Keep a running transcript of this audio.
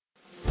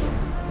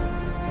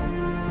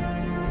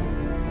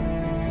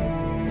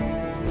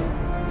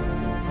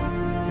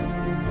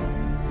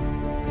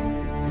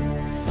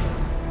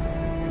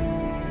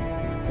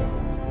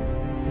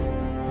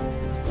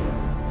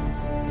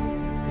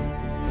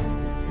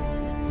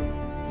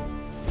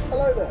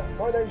Hello there,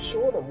 my name's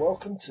Sean and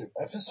welcome to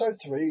episode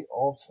 3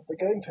 of The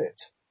Game Pit.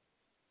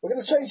 We're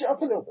going to change it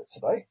up a little bit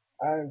today,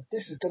 and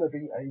this is going to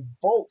be a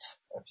Vault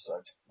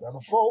episode. Now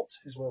the Vault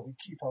is where we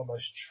keep our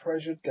most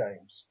treasured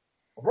games.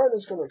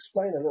 Ronan's going to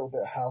explain a little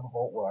bit how the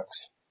Vault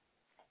works.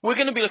 We're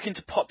going to be looking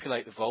to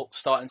populate the Vault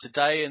starting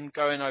today and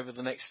going over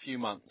the next few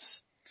months.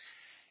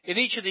 In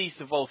each of these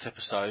The Vault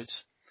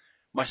episodes,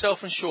 myself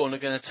and Sean are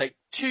going to take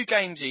 2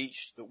 games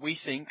each that we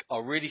think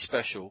are really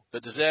special,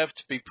 that deserve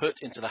to be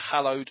put into the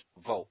hallowed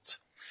Vault.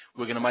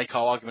 We're going to make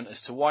our argument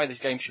as to why this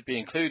game should be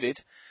included,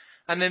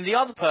 and then the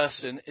other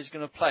person is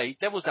going to play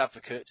devil's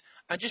advocate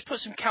and just put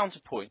some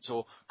counterpoints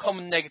or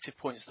common negative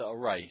points that are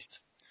raised.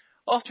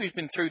 After we've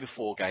been through the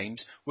 4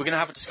 games, we're going to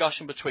have a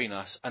discussion between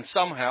us, and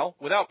somehow,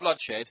 without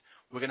bloodshed,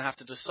 we're going to have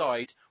to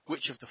decide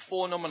which of the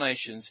 4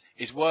 nominations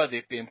is worthy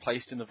of being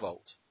placed in the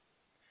Vault.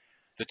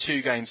 The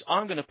 2 games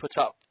I'm going to put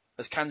up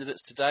as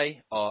candidates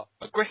today are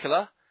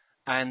Agricola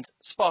and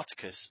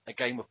Spartacus, a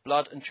game of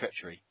blood and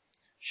treachery.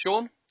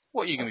 Sean,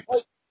 what are you going to be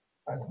putting?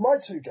 And my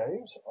 2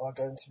 games are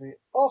going to be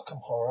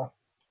Arkham Horror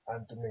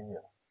and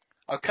Dominion.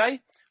 Okay,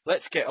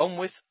 let's get on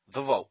with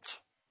the Vault.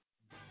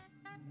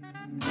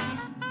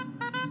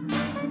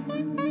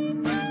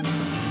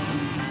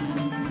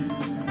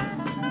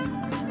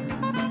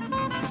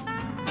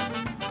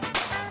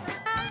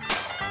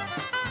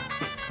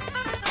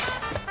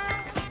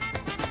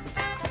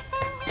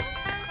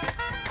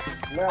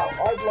 Now,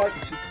 I'd like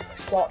to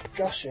start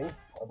gushing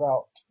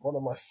about one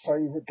of my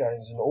favourite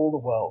games in all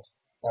the world.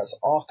 That's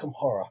Arkham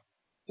Horror.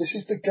 This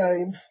is the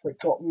game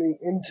that got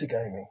me into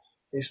gaming.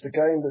 It's the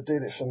game that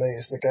did it for me.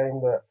 It's the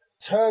game that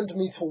turned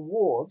me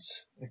towards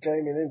the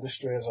gaming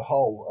industry as a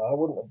whole. I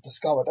wouldn't have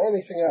discovered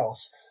anything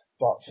else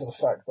but for the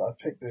fact that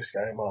I picked this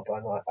game up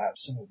and I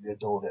absolutely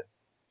adored it.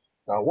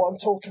 Now, what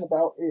I'm talking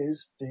about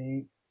is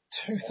the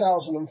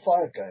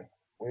 2005 game,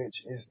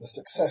 which is the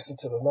successor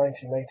to the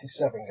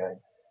 1987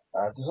 game.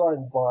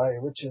 Designed by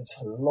Richard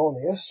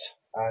Launius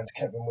and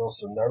Kevin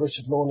Wilson. Now,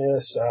 Richard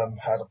Launius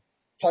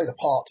played a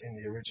part in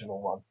the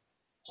original one.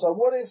 So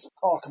what is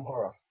Arkham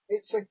Horror?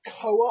 It's a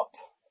co-op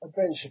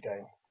adventure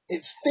game.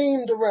 It's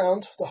themed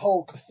around the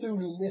whole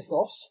Cthulhu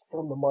mythos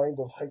from the mind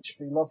of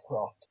H.P.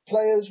 Lovecraft.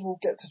 Players will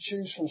get to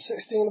choose from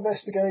 16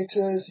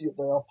 investigators.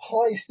 They are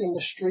placed in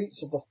the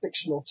streets of the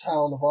fictional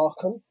town of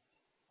Arkham.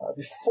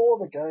 Before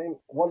the game,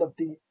 one of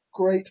the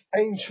great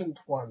ancient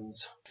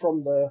ones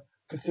from the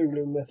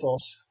Cthulhu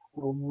mythos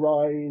will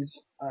rise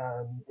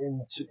in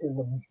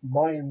the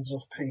minds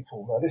of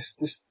people. Now,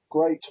 this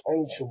great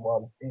ancient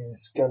one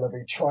is going to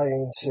be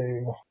trying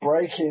to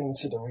break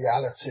into the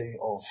reality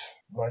of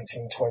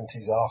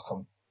 1920s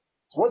Arkham.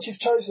 So once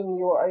you've chosen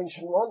your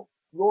ancient one,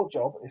 your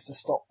job is to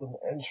stop them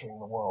entering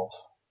the world.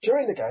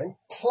 During the game,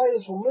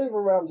 players will move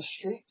around the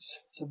streets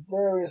to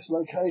various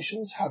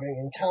locations, having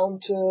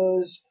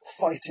encounters,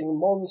 fighting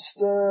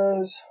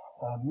monsters,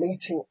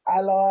 meeting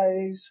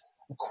allies,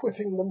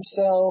 equipping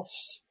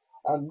themselves,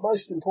 and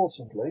most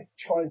importantly,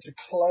 trying to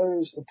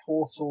close the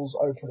portals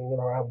opening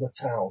around the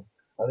town.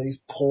 And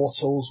these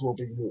portals will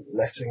be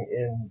letting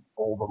in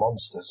all the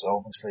monsters, so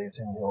obviously it's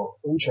in your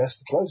interest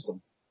to close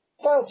them.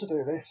 Fail to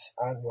do this,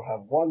 and you'll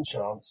have one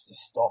chance to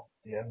stop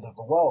the end of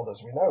the world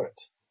as we know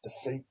it.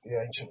 Defeat the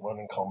Ancient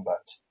One in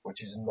combat, which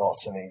is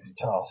not an easy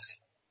task.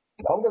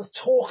 I'm going to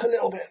talk a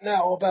little bit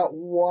now about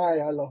why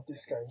I love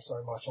this game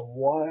so much and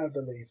why I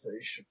believe that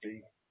it should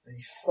be the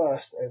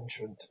first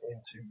entrant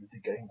into the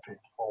Game Pit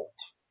Vault.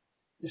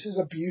 This is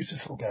a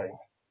beautiful game,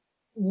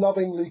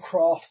 lovingly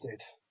crafted.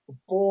 The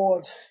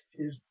board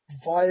is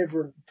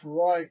vibrant,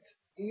 bright,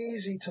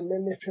 easy to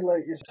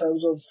manipulate in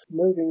terms of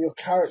moving your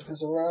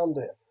characters around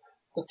it.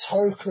 The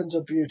tokens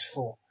are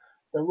beautiful.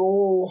 They're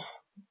all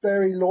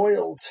very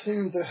loyal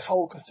to the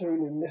whole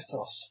Cthulhu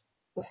mythos.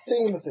 The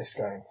theme of this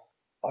game,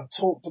 I've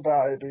talked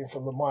about it being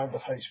from the mind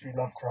of H.P.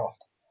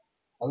 Lovecraft.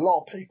 A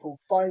lot of people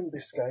find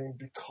this game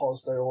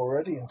because they're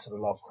already into the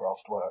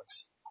Lovecraft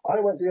works.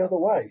 I went the other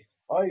way.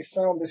 I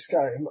found this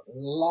game,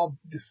 loved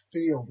the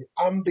feel, the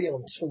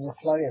ambience when you're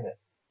playing it,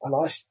 and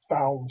I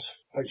found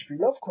H.P.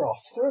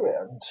 Lovecraft through it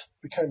and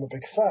became a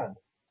big fan.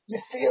 You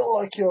feel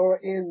like you're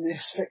in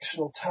this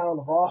fictional town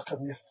of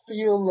Arkham. You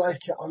feel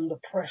like you're under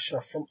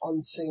pressure from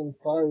unseen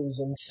foes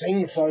and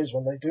seen foes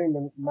when they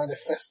do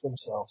manifest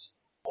themselves.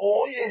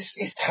 Or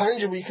it's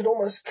tangible. You can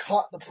almost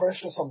cut the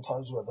pressure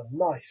sometimes with a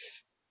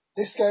knife.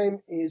 This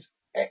game is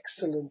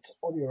excellent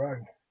on your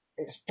own.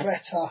 It's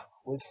better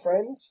with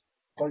friends,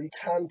 but you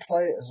can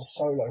play it as a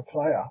solo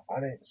player,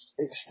 and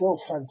it's still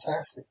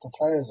fantastic to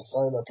play as a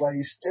solo player.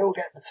 You still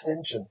get the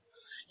tension.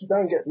 You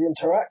don't get the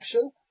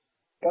interaction,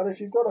 but if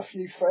you've got a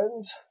few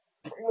friends,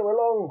 bring them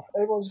along.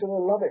 Everyone's going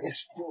to love it.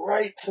 It's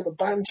great for the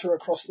banter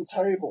across the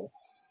table.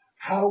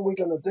 How are we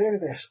going to do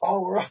this?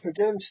 Oh, we're up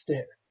against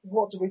it.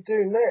 What do we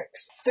do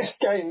next? This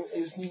game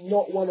is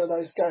not one of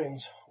those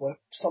games where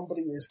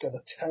somebody is going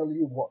to tell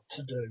you what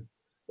to do.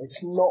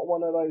 It's not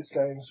one of those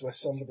games where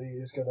somebody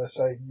is going to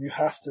say, you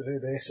have to do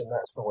this and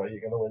that's the way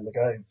you're going to win the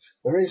game.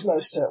 There is no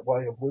set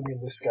way of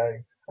winning this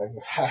game, and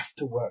you have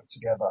to work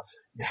together.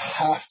 You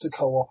have to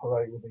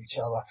cooperate with each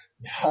other.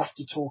 You have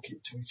to talk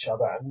it to each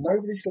other, and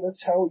nobody's going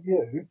to tell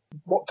you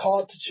what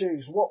card to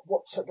choose,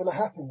 what's going to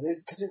happen,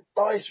 because it's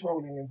dice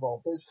rolling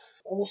involved. There's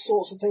all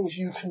sorts of things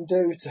you can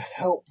do to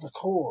help the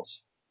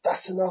cause.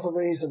 That's another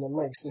reason that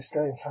makes this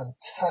game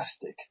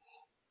fantastic.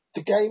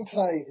 The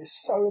gameplay is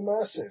so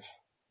immersive.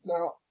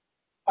 Now,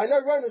 I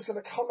know Ronan's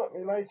going to come at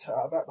me later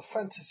about the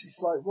Fantasy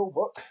Flight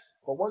rulebook,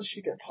 but once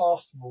you get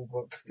past the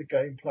rulebook, the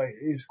gameplay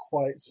is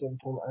quite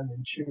simple and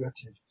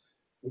intuitive.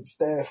 It's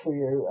there for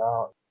you.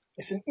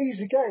 It's an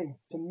easy game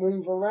to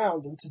move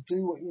around and to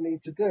do what you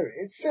need to do.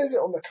 It says it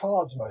on the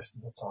cards most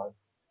of the time.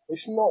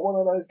 It's not one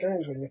of those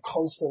games where you're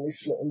constantly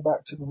flipping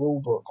back to the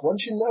rulebook.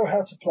 Once you know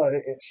how to play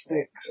it, it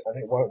sticks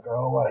and it won't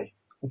go away.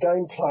 The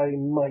gameplay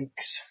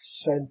makes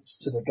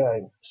sense to the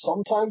game.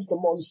 Sometimes the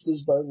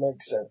monsters don't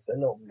make sense. They're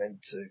not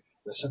meant to.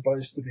 They're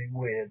supposed to be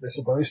weird. They're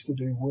supposed to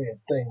do weird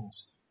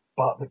things.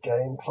 But the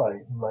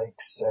gameplay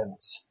makes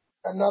sense.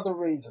 Another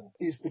reason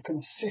is the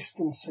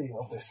consistency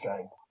of this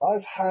game.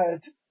 I've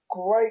had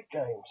great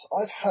games.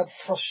 I've had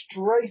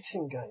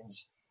frustrating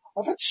games.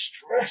 I've had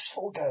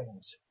stressful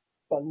games.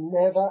 But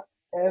never,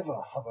 ever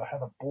have I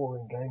had a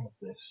boring game of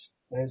this.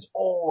 There's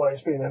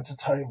always been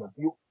entertainment.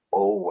 You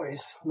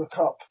always look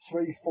up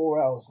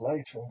 3-4 hours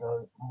later and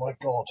go, my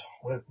God,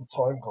 where's the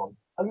time gone?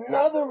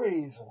 Another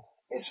reason,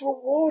 it's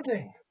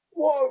rewarding.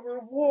 What a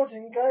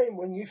rewarding game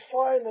when you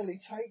finally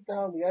take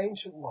down the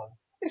Ancient One.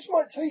 This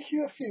might take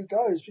you a few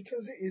goes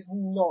because it is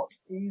not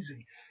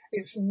easy.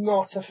 It's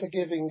not a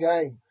forgiving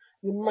game.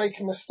 You make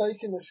a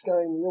mistake in this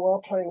game, you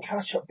are playing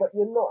catch up, but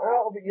you're not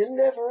out of it. You're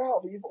never out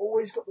of it. You've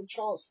always got the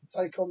chance to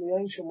take on the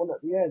Ancient One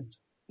at the end.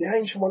 The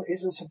Ancient One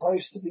isn't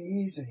supposed to be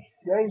easy.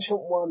 The Ancient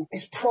One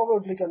is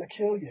probably going to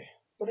kill you.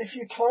 But if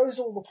you close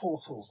all the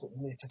portals that you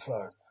need to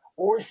close,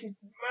 or if you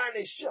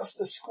manage just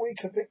to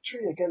squeak a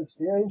victory against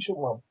the Ancient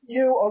One,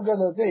 you are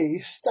going to be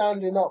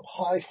standing up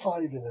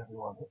high-fiving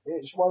everyone.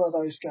 It's one of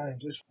those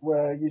games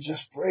where you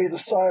just breathe a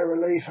sigh of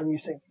relief and you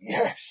think,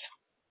 yes,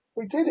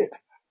 we did it.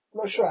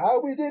 I'm not sure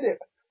how we did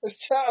it.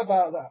 Let's chat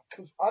about that,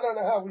 because I don't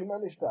know how we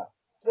managed that.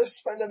 Let's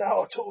spend an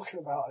hour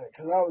talking about it,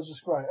 because that was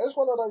just great. It's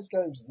one of those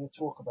games that you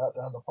talk about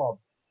down the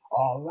pub.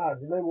 Oh man,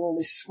 remember when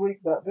we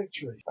squeaked that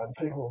victory? And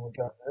people will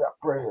go, yeah,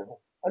 brilliant.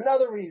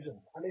 Another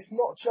reason, and it's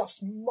not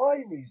just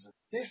my reason,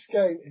 this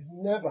game is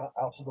never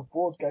out of the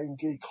Board Game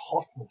Geek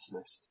hotness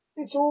list.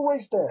 It's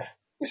always there.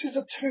 This is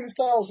a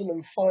 2005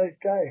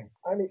 game,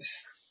 and it's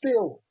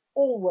still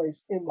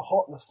always in the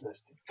hotness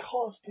list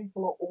because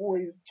people are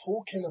always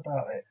talking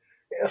about it.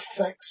 It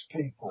affects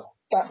people.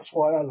 That's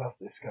why I love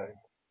this game.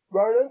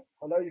 Ronan,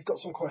 I know you've got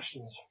some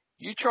questions.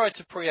 You tried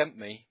to preempt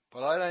me,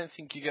 but I don't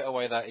think you get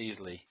away that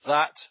easily.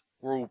 That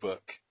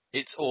rulebook.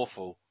 It's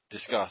awful.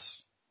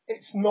 Discuss.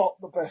 It's not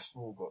the best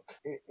rulebook.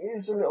 It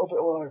is a little bit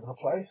all over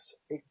the place.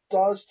 It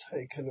does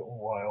take a little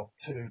while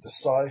to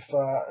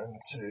decipher and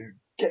to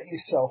get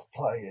yourself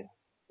playing.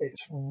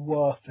 It's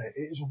worth it.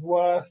 It's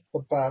worth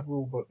the bad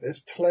rulebook.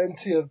 There's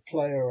plenty of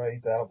player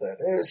aids out there.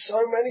 There's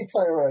so many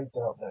player aids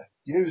out there.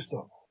 Use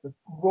them. The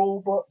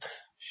rulebook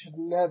should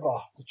never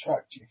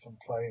detract you from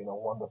playing a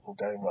wonderful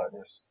game like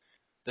this.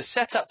 The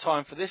setup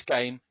time for this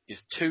game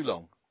is too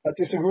long. I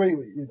disagree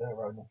with you there,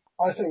 Ronan.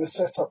 I think the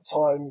setup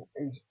time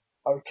is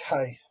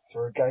okay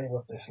for a game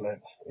of this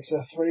length. It's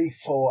a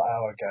 3-4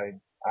 hour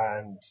game,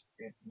 and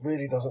it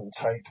really doesn't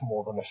take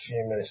more than a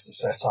few minutes to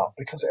set up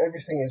because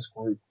everything is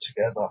grouped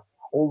together.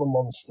 All the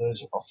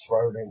monsters are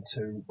thrown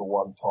into the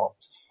one pot.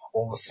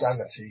 All the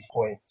sanity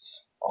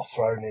points are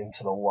thrown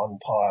into the one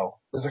pile.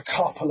 There's a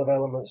couple of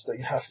elements that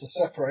you have to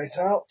separate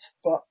out,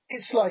 but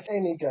it's like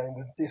any game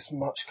with this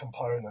much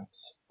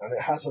components, and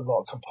it has a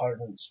lot of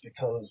components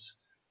because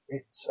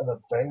it's an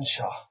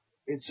adventure.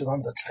 It's an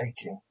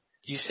undertaking.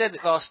 You said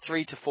it lasts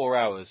 3 to 4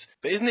 hours,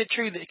 but isn't it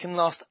true that it can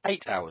last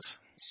 8 hours?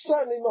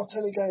 Certainly not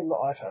any game that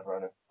I've had,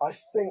 Ronan. I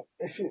think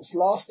if it's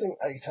lasting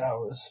 8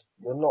 hours,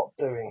 you're not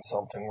doing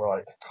something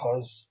right,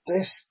 because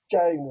this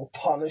game will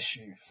punish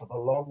you for the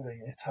longer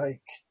you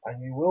take,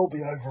 and you will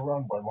be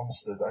overrun by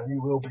monsters, and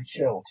you will be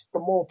killed.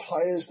 The more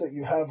players that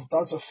you have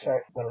does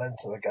affect the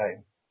length of the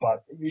game,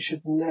 but you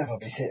should never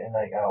be hitting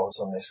 8 hours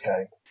on this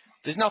game.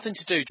 There's nothing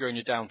to do during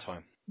your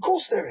downtime. Of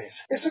course there is.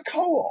 It's a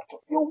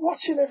co-op. You're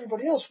watching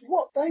everybody else.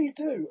 What they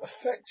do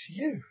affects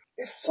you.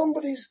 If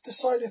somebody's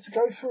decided to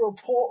go through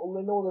a portal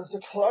in order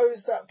to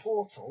close that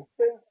portal,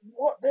 then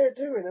what they're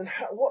doing and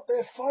what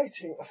they're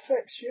fighting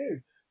affects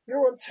you.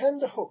 You're on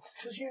tenterhook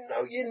because you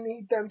know you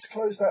need them to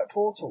close that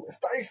portal. If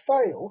they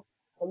fail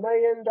and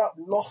they end up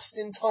lost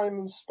in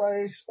time and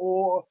space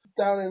or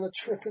down in a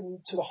trip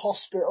into the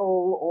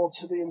hospital or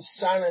to the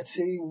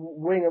insanity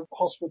wing of the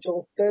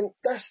hospital, then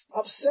that's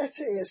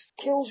upsetting. It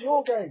kills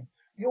your game.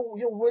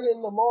 You're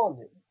winning them on.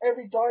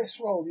 Every dice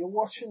roll, you're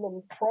watching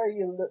them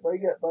praying that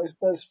they get those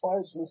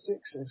 5s and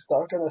 6s that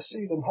are going to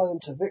see them home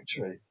to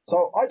victory.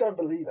 So I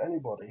don't believe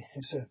anybody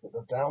who says that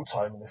the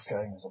downtime in this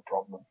game is a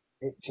problem.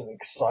 It's an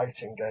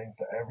exciting game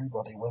for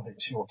everybody, whether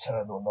it's your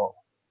turn or not.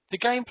 The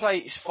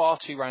gameplay is far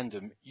too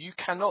random. You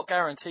cannot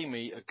guarantee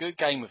me a good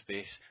game of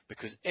this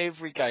because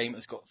every game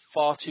has got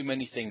far too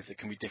many things that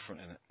can be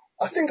different in it.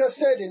 I think I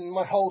said in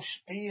my whole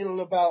spiel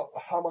about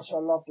how much I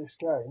love this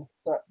game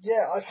that,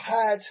 yeah, I've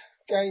had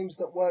games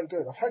that weren't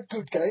good. I've had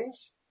good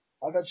games.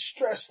 I've had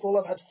stressful.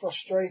 I've had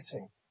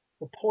frustrating.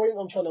 The point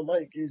I'm trying to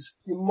make is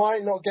you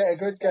might not get a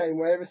good game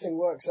where everything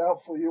works out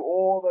for you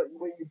or that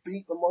where you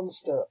beat the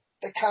monster.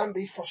 There can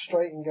be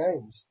frustrating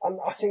games. And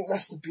I think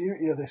that's the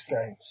beauty of this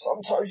game.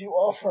 Sometimes you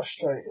are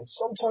frustrated.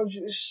 Sometimes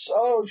you're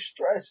so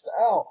stressed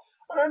out.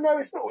 And I know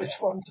it's not always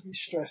fun to be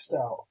stressed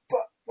out,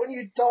 but when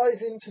you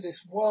dive into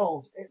this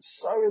world, it's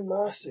so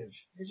immersive.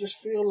 You just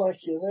feel like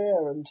you're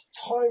there and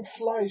time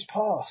flies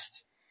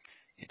past.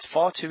 It's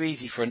far too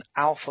easy for an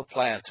alpha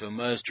player to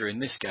emerge during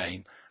this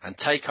game and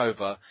take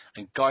over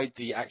and guide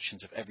the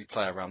actions of every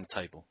player around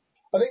the table.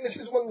 I think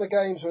this is one of the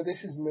games where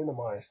this is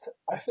minimised.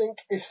 I think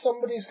if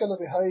somebody's going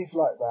to behave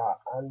like that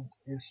and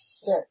is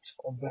set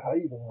on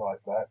behaving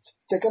like that,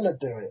 they're going to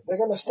do it. They're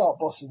going to start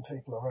bossing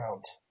people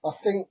around. I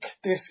think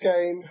this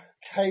game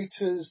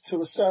caters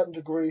to a certain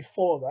degree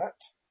for that.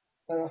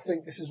 And I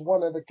think this is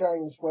one of the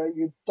games where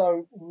you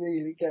don't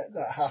really get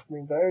that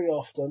happening very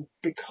often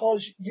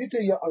because you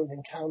do your own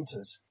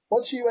encounters.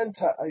 Once you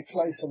enter a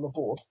place on the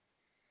board,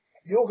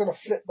 you're going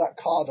to flip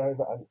that card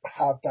over and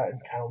have that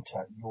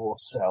encounter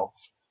yourself.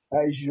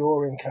 That is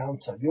your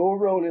encounter.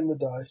 You're rolling the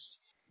dice.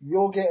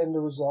 You're getting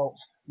the results.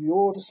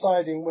 You're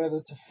deciding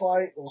whether to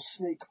fight or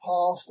sneak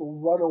past or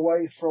run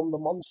away from the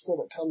monster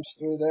that comes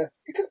through there.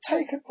 You can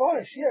take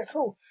advice. Yeah,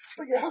 cool.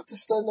 But you have to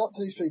stand up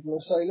to these people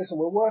and say, listen,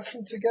 we're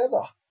working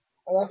together.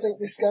 And I think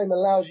this game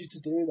allows you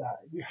to do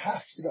that. You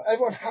have to go.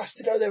 Everyone has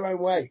to go their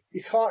own way.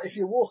 You can't, if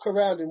you walk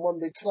around in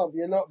one big clump,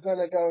 you're not going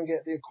to go and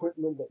get the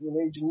equipment that you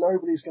need.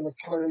 Nobody's going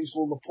to close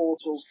all the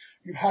portals.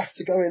 You have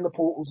to go in the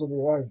portals on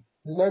your own.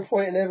 There's no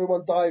point in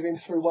everyone diving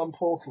through one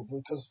portal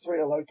because three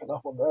will open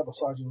up on the other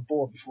side of the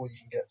board before you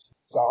can get to it.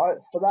 So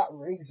for that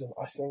reason,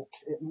 I think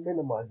it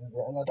minimises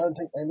it, and I don't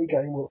think any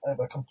game will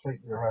ever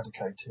completely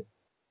eradicate it.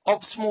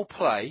 Optimal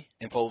play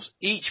involves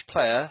each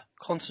player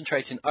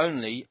concentrating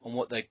only on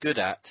what they're good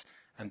at,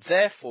 and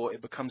therefore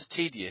it becomes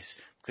tedious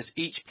because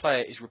each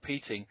player is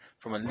repeating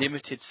from a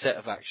limited set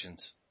of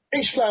actions.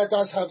 Each player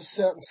does have a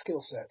certain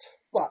skill set,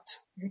 but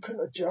you can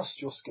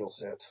adjust your skill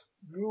set.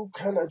 You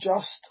can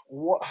adjust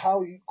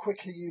how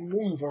quickly you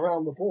move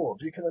around the board.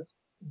 You can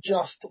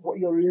adjust what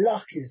your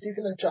luck is. You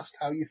can adjust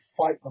how you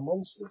fight the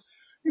monsters.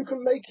 You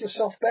can make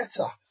yourself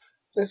better.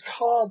 There's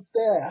cards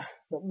there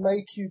that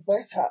make you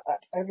better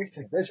at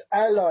everything. There's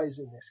allies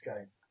in this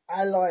game.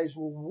 Allies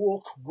will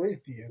walk with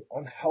you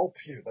and help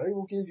you. They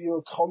will give you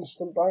a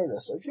constant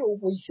bonus. So if you're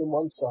weak in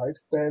one side,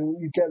 then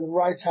you get the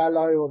right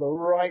ally or the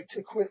right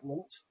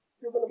equipment,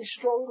 you're going to be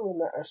stronger in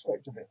that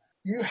aspect of it.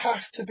 You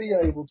have to be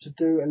able to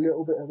do a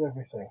little bit of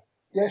everything.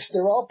 Yes,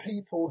 there are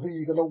people who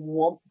you're going to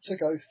want to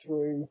go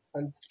through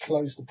and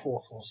close the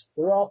portals.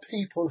 There are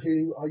people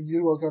who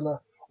you are going to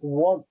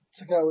want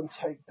to go and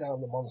take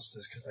down the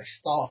monsters because they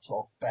start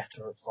off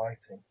better at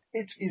fighting.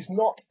 It is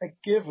not a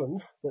given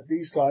that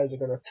these guys are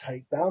going to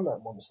take down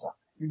that monster.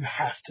 You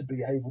have to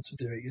be able to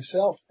do it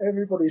yourself.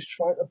 Everybody's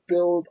trying to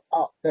build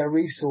up their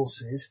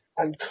resources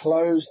and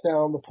close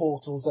down the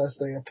portals as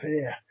they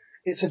appear.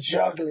 It's a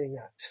juggling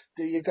act.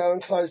 Do you go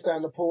and close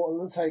down the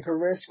portal and take a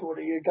risk, or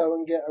do you go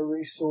and get a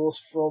resource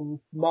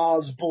from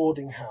Mars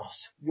boarding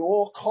house?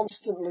 You're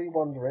constantly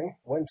wondering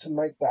when to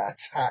make that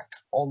attack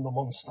on the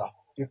monster.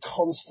 You're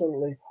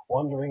constantly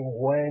wondering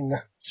when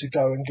to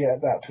go and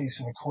get that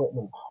piece of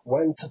equipment,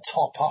 when to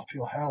top up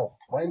your health,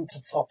 when to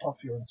top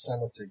up your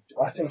insanity.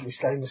 I think this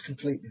game is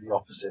completely the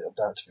opposite of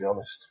that, to be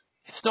honest.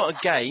 It's not a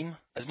game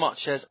as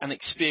much as an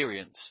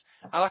experience,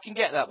 and I can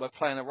get that by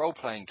playing a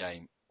role-playing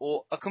game,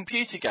 or a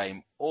computer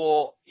game,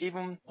 or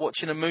even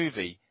watching a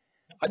movie.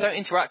 I don't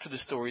interact with the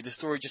story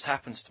just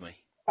happens to me.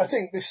 I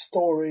think this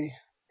story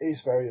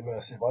is very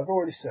immersive. I've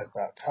already said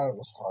that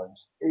countless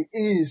times. It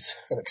is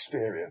an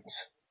experience.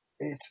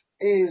 It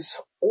is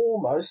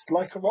almost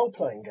like a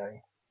role-playing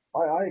game.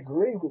 I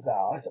agree with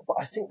that, but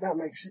I think that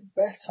makes it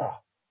better.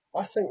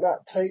 I think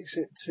that takes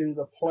it to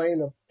the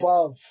plane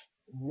above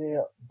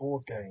mere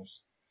board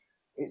games.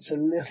 It's a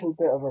little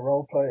bit of a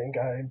role-playing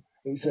game.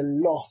 It's a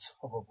lot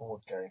of a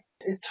board game.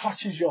 It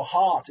touches your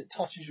heart, it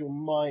touches your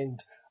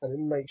mind, and it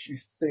makes you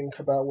think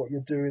about what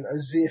you're doing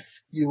as if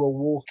you were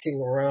walking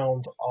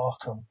around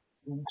Arkham.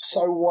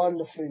 So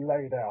wonderfully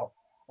laid out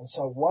and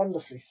so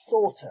wonderfully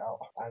thought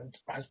out, and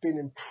has been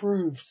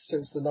improved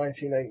since the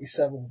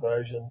 1987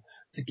 version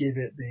to give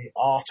it the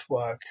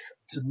artwork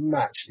to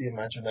match the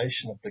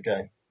imagination of the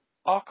game.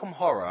 Arkham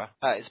Horror,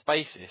 at its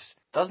basis,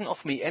 doesn't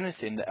offer me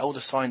anything that Elder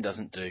Sign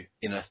doesn't do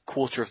in a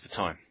quarter of the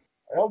time.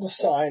 Elder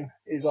Sign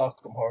is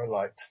Arkham Horror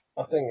Light.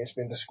 I think it's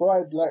been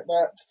described like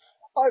that.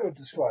 I would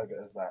describe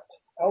it as that.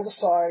 Elder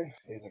Sign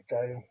is a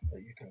game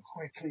that you can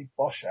quickly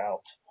bosh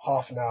out.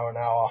 Half an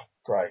hour,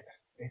 great.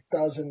 It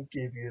doesn't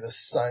give you the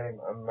same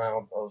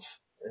amount of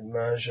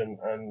immersion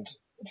and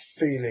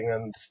feeling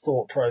and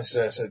thought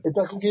process. It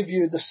doesn't give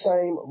you the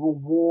same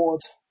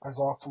reward as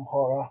Arkham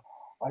Horror.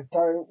 I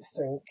don't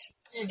think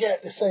you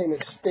get the same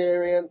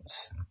experience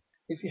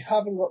if you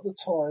haven't got the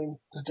time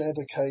to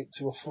dedicate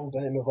to a full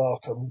game of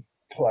Arkham.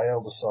 Play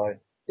Elder Sign.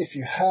 If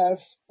you have,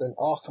 then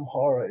Arkham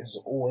Horror has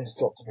always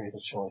got to be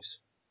the choice.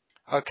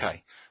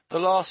 Okay, the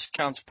last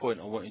counterpoint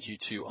I wanted you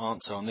to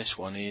answer on this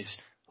one is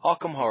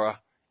Arkham Horror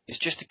is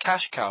just a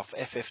cash cow for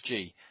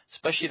FFG,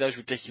 especially those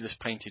ridiculous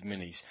painted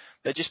minis.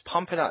 They're just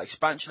pumping out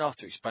expansion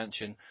after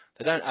expansion.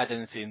 They don't add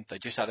anything, they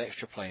just add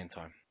extra playing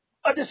time.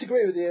 I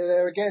disagree with you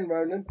there again,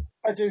 Ronan.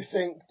 I do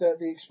think that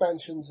the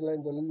expansions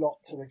lend a lot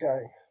to the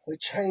game. They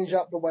change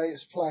up the way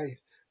it's played.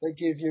 They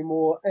give you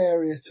more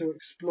area to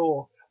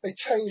explore. They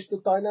change the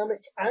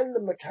dynamics and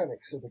the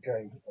mechanics of the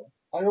game.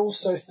 I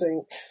also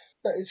think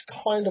that it's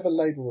kind of a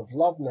labour of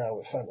love now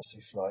with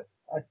Fantasy Flight.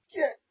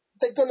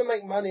 They're going to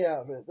make money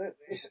out of it.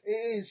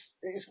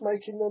 It's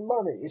making them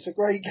money. It's a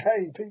great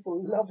game.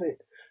 People love it.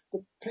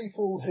 The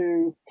people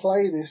who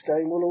play this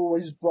game will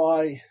always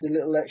buy the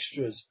little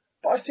extras.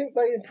 But I think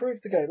they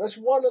improved the game. That's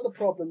one of the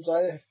problems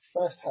I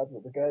first had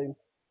with the game,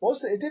 was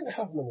that it didn't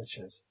have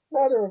miniatures.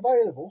 Now they're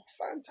available.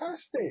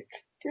 Fantastic.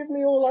 Give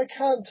me all I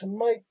can to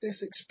make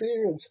this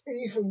experience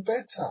even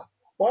better.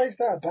 Why is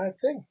that a bad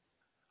thing?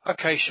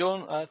 Okay,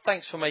 Sean,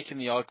 thanks for making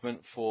the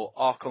argument for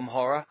Arkham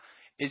Horror.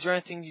 Is there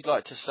anything you'd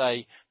like to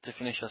say to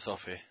finish us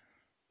off here?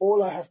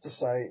 All I have to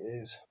say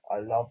is, I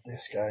love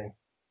this game.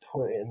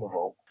 Put it in the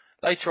vault.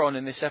 Later on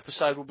in this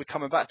episode, we'll be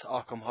coming back to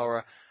Arkham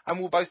Horror, and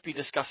we'll both be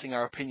discussing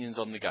our opinions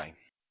on the game.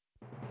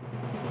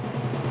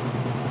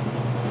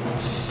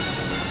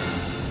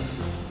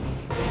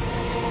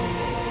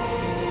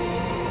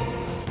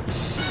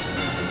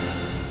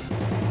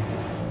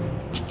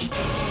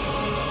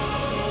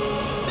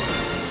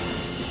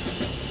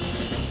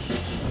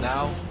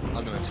 Now,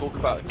 I'm going to talk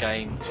about a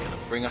game that's going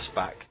to bring us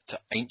back to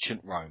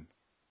ancient Rome.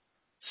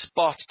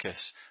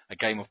 Spartacus, a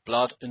game of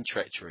blood and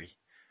treachery.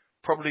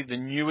 Probably the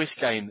newest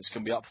game that's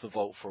going to be up for the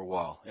vault for a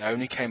while. It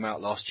only came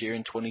out last year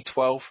in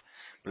 2012,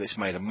 but it's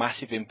made a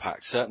massive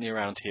impact, certainly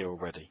around here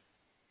already.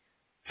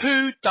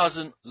 Who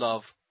doesn't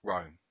love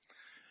Rome?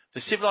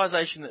 The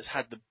civilization that's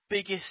had the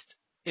biggest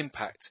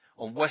impact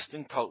on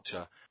Western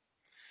culture.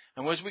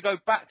 And as we go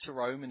back to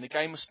Rome in the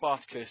game of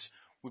Spartacus,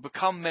 we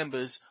become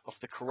members of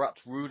the corrupt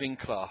ruling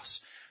class,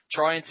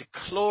 trying to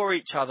claw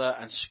each other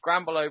and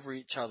scramble over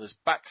each other's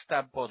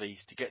backstab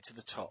bodies to get to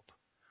the top.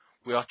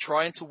 We are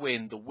trying to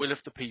win the will of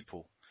the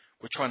people.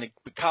 We're trying to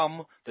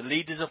become the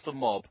leaders of the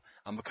mob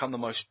and become the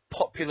most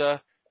popular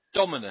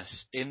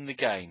dominus in the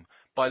game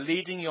by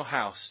leading your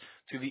house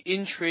through the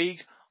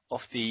intrigue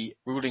of the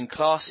ruling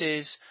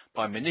classes,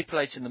 by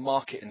manipulating the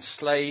market and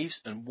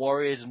slaves and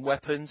warriors and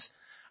weapons,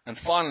 and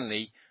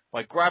finally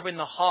by grabbing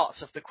the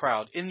hearts of the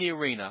crowd in the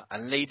arena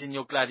and leading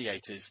your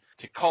gladiators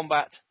to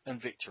combat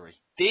and victory.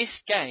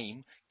 This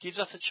game gives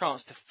us a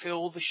chance to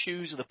fill the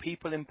shoes of the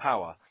people in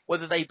power,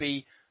 whether they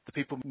be the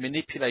people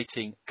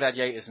manipulating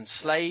gladiators and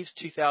slaves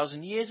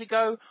 2,000 years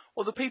ago,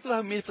 or the people who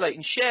are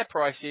manipulating share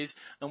prices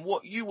and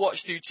what you watch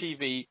through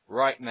TV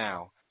right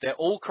now. They're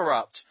all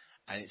corrupt,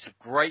 and it's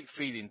a great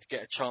feeling to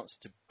get a chance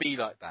to be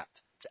like that,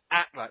 to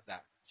act like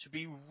that, to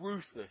be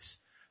ruthless,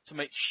 to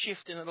make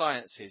shifting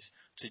alliances,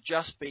 to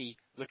just be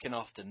looking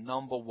after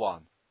number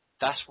one.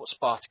 That's what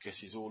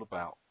Spartacus is all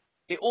about.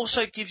 It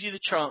also gives you the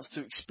chance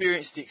to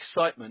experience the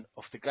excitement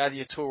of the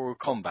gladiatorial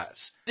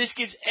combats. This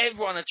gives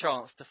everyone a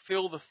chance to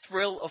feel the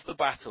thrill of the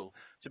battle,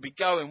 to be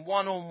going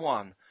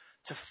one-on-one,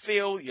 to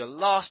feel your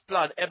last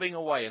blood ebbing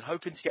away and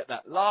hoping to get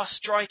that last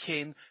strike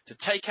in to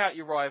take out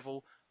your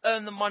rival,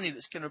 earn the money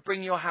that's going to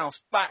bring your house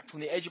back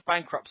from the edge of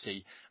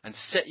bankruptcy and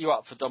set you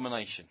up for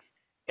domination.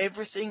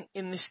 Everything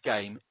in this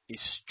game is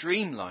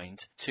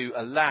streamlined to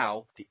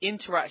allow the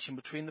interaction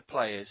between the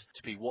players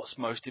to be what's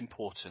most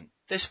important.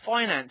 There's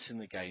finance in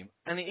the game,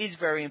 and it is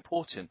very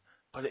important,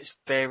 but it's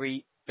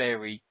very,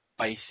 very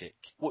basic.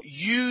 What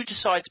you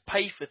decide to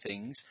pay for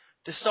things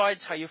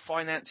decides how your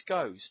finance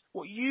goes.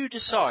 What you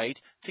decide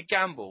to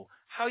gamble,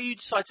 how you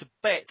decide to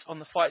bet on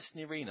the fights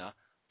in the arena,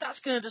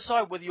 that's going to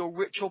decide whether you're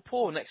rich or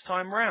poor next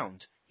time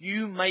round.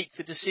 You make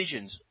the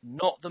decisions,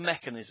 not the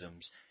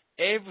mechanisms.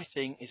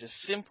 Everything is as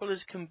simple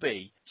as can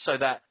be, so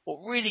that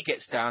what really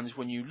gets down is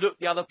when you look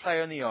the other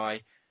player in the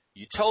eye,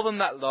 you tell them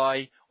that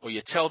lie, or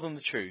you tell them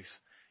the truth.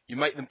 You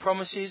make them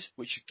promises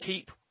which you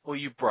keep or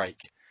you break.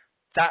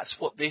 That's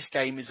what this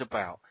game is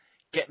about.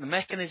 Get the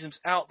mechanisms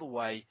out the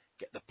way,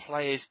 get the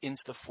players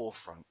into the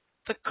forefront.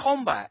 The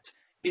combat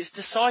is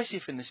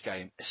decisive in this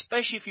game,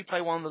 especially if you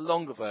play one of the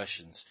longer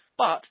versions.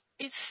 But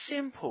it's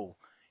simple.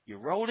 You're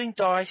rolling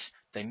dice,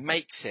 they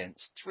make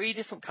sense. 3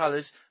 different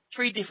colours,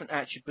 3 different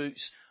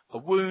attributes. A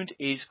wound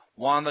is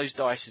one of those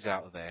dice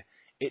out of there.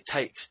 It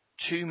takes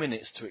 2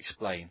 minutes to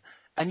explain.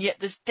 And yet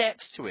there's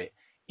depth to it.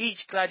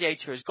 Each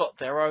gladiator has got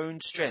their own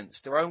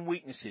strengths, their own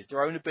weaknesses,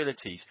 their own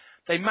abilities.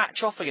 They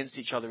match off against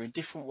each other in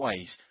different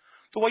ways.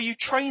 The way you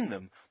train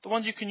them, the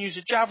ones who can use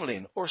a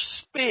javelin, or a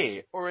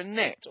spear, or a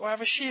net, or have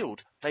a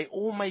shield, they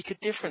all make a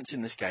difference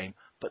in this game,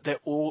 but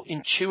they're all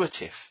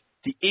intuitive.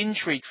 The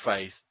intrigue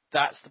phase,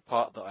 that's the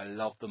part that I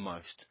love the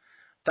most.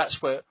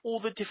 That's where all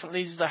the different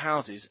leaders of the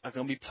houses are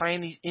going to be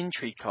playing these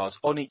intrigue cards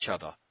on each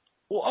other.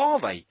 Or are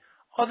they?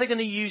 Are they going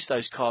to use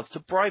those cards to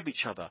bribe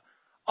each other?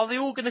 Are they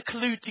all going to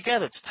collude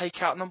together to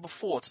take out number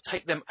 4, to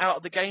take them out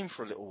of the game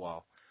for a little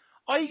while?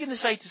 Are you going to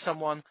say to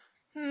someone,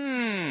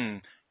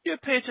 you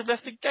appear to have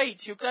left the gate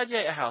to your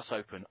gladiator house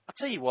open. I'll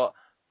tell you what,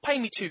 pay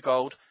me 2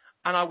 gold,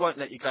 and I won't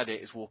let your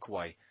gladiators walk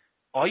away.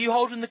 Are you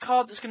holding the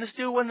card that's going to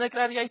steal one of their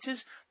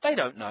gladiators? They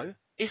don't know.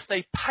 If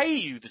they pay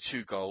you the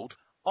 2 gold,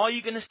 are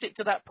you going to stick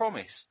to that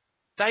promise?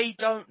 They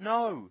don't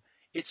know.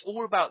 It's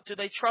all about, do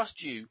they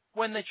trust you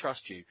when they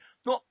trust you?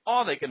 Not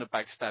are they going to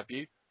backstab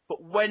you,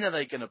 but when are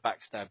they going to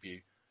backstab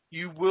you?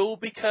 You will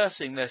be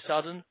cursing their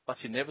sudden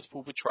but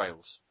inevitable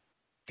betrayals.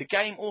 The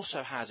game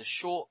also has a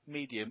short,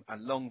 medium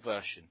and long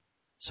version.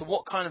 So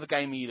what kind of a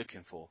game are you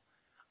looking for?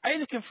 Are you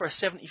looking for a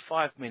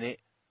 75-minute,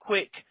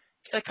 quick,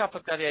 get a couple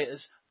of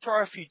gladiators,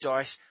 throw a few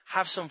dice,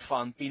 have some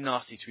fun, be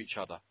nasty to each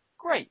other?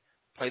 Great,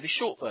 play the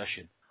short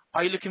version.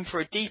 Are you looking for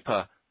a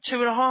deeper,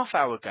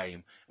 2.5-hour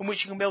game in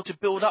which you can be able to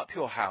build up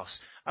your house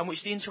and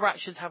which the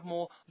interactions have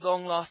more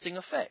long-lasting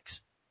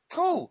effects?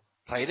 Cool,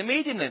 play the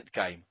medium-length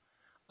game.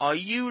 Are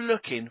you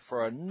looking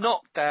for a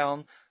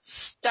knockdown,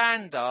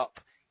 stand up,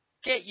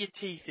 get your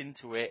teeth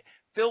into it,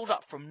 build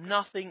up from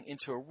nothing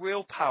into a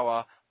real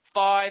power,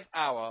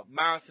 5-hour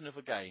marathon of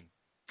a game?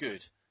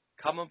 Good.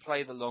 Come and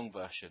play the long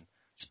version.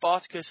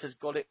 Spartacus has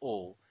got it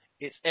all.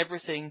 It's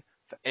everything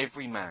for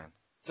every man.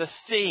 The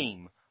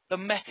theme, the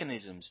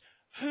mechanisms.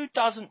 Who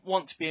doesn't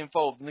want to be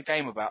involved in a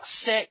game about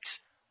sex,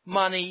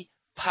 money,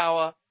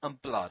 power,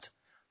 and blood?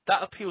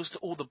 That appeals to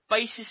all the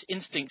basest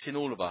instincts in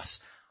all of us.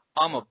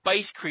 I'm a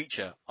base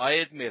creature, I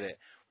admit it.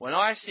 When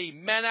I see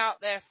men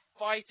out there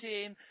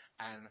fighting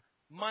and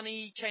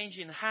money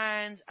changing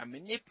hands and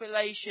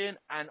manipulation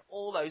and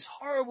all those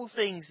horrible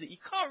things that you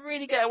can't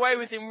really get away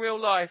with in real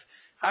life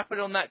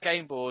happen on that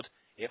game board,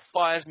 it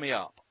fires me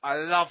up. I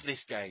love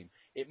this game.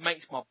 It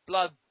makes my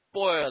blood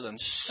boil and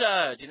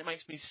surge, and it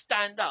makes me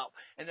stand up,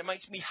 and it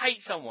makes me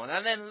hate someone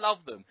and then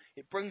love them.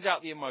 It brings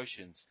out the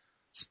emotions.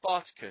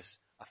 Spartacus,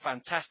 a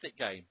fantastic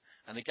game,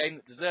 and a game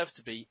that deserves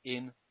to be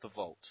in the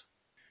vault.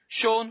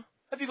 Sean,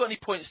 have you got any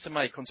points to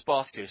make on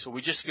Spartacus, or are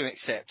we just going to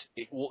accept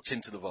it walks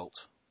into the vault?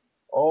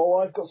 Oh,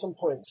 I've got some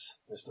points,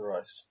 Mr.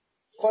 Rice.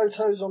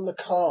 Photos on the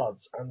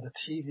cards and the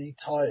TV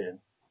tie-in.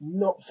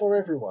 Not for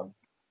everyone.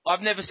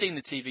 I've never seen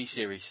the TV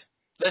series.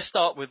 Let's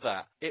start with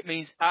that. It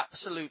means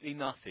absolutely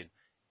nothing.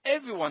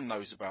 Everyone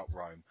knows about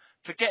Rome.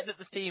 Forget that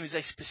the theme is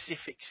a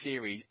specific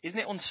series. Isn't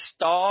it on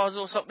Stars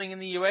or something in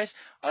the US?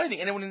 I don't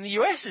think anyone in the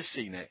US has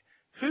seen it.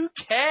 Who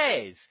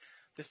cares?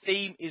 The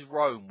theme is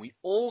Rome. We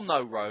all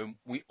know Rome.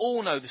 We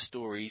all know the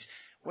stories.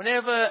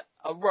 Whenever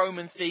a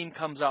Roman theme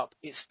comes up,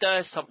 it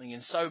stirs something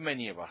in so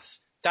many of us.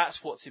 That's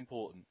what's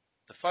important.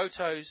 The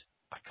photos,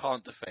 I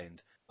can't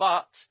defend.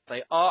 But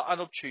they are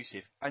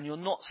unobtrusive, and you're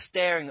not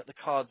staring at the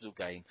cards all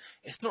game.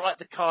 It's not like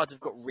the cards have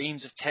got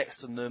reams of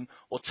text on them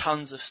or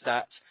tons of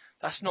stats.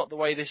 That's not the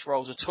way this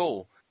rolls at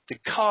all. The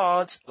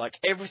cards, like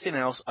everything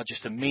else, are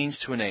just a means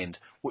to an end.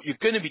 What you're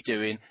going to be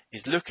doing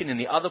is looking in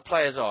the other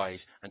player's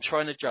eyes and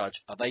trying to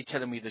judge, are they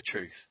telling me the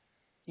truth?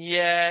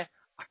 Yeah,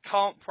 I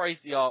can't praise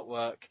the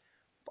artwork,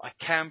 but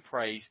I can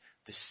praise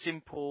the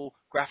simple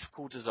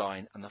graphical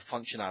design and the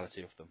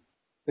functionality of them.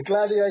 The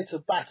gladiator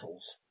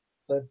battles.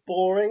 They're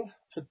boring,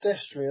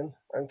 pedestrian,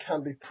 and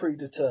can be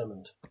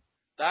predetermined.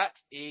 That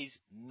is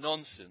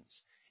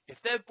nonsense. If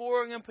they're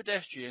boring and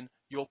pedestrian,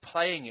 you're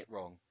playing it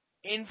wrong.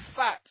 In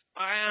fact,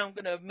 I am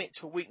going to admit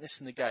to a weakness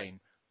in the game.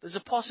 There's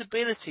a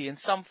possibility in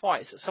some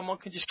fights that someone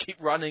can just keep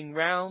running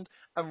round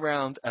and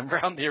round and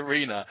round the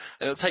arena,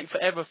 and it'll take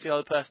forever for the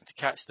other person to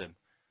catch them.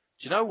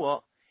 Do you know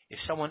what? If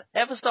someone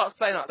ever starts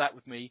playing like that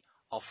with me,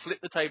 I'll flip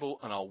the table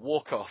and I'll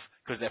walk off,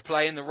 because they're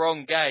playing the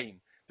wrong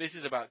game. This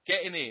is about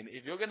getting in.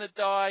 If you're going to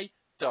die,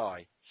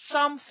 die.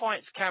 Some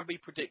fights can be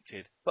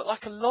predicted, but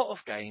like a lot of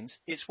games,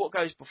 it's what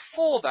goes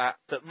before that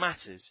that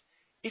matters.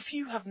 If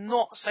you have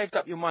not saved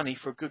up your money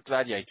for a good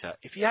gladiator,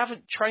 if you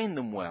haven't trained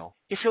them well,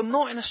 if you're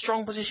not in a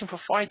strong position for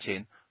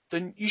fighting,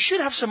 then you should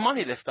have some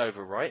money left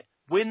over, right?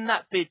 Win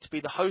that bid to be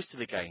the host of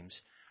the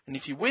games. And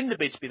if you win the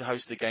bid to be the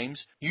host of the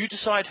games, you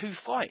decide who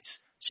fights,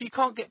 so you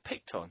can't get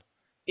picked on.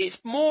 It's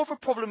more of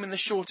a problem in the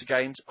shorter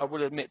games, I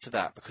will admit to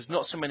that, because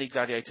not so many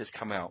gladiators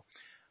come out.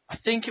 I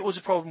think it was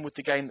a problem with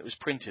the game that was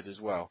printed as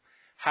well.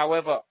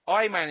 However,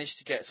 I managed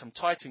to get some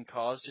Titan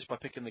cards just by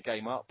picking the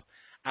game up,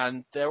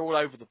 and they're all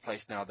over the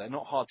place now. They're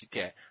not hard to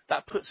get.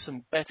 That puts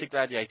some better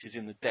gladiators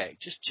in the deck.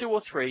 Just 2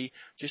 or 3,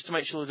 just to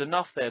make sure there's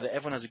enough there that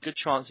everyone has a good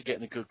chance of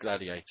getting a good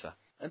gladiator.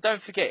 And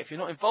don't forget, if you're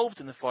not involved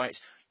in the fights,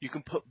 you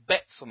can put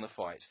bets on the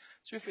fights.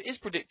 So if it is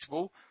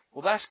predictable,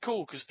 well, that's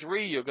cool, because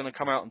 3 are going to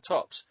come out on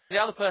tops. The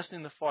other person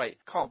in the fight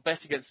can't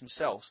bet against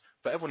themselves,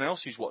 but everyone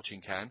else who's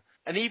watching can.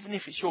 And even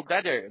if it's your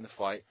gladiator in the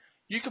fight,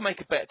 you can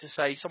make a bet to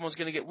say someone's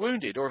going to get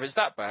wounded, or if it's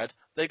that bad,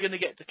 they're going to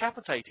get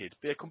decapitated,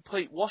 be a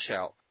complete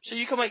washout. So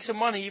you can make some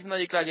money even though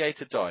your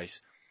gladiator dies.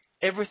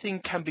 Everything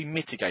can be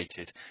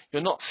mitigated.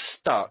 You're not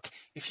stuck.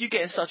 If you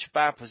get in such a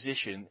bad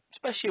position,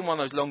 especially in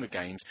one of those longer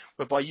games,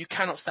 whereby you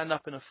cannot stand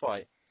up in a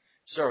fight,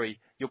 Sorry,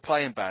 you're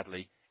playing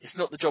badly. It's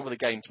not the job of the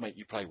game to make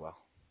you play well.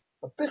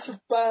 A bit of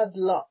bad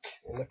luck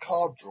in the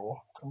card draw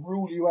can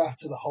rule you out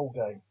of the whole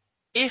game.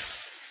 If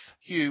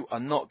you are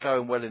not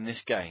going well in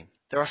this game,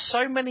 there are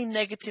so many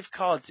negative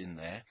cards in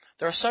there.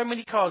 There are so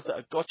many cards that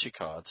are gotcha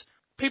cards.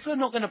 People are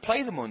not going to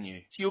play them on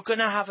you. You're going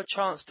to have a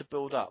chance to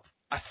build up.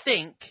 I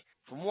think,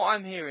 from what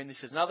I'm hearing,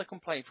 this is another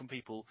complaint from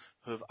people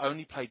who have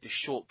only played the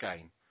short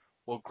game.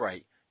 Well,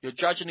 great. You're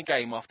judging a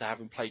game after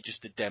having played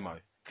just the demo.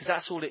 Because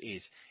that's all it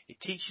is. It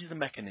teaches the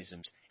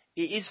mechanisms.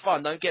 It is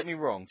fun, don't get me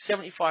wrong.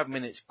 75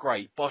 minutes,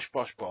 great. Bosh,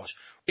 bosh, bosh.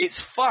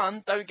 It's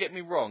fun, don't get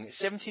me wrong. It's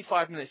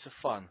 75 minutes of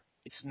fun.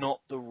 It's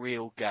not the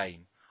real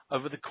game.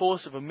 Over the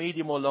course of a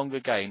medium or longer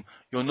game,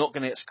 you're not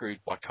going to get screwed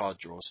by card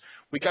draws.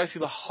 We go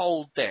through the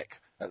whole deck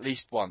at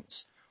least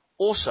once.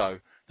 Also,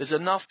 there's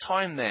enough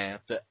time there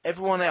that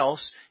everyone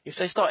else, if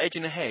they start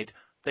edging ahead,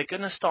 they're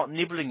going to start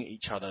nibbling at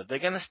each other. They're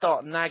going to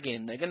start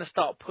nagging. They're going to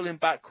start pulling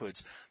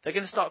backwards. They're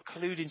going to start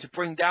colluding to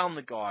bring down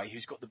the guy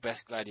who's got the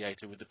best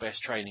gladiator with the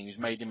best training, who's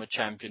made him a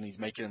champion, he's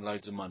making him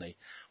loads of money.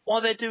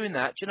 While they're doing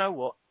that, do you know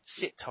what?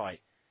 Sit tight.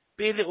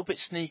 Be a little bit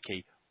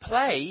sneaky.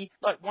 Play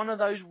like one of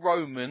those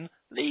Roman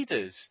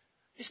leaders.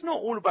 It's not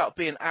all about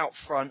being out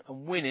front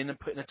and winning and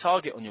putting a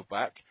target on your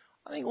back.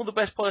 I think all the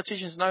best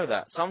politicians know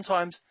that.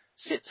 Sometimes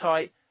sit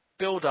tight,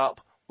 build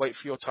up, wait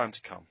for your time to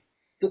come.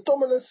 The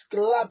Dominus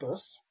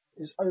Glabus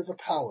is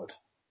overpowered.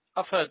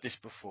 I've heard this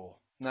before.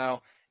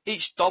 Now,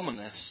 each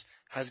Dominus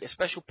has a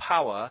special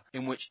power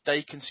in which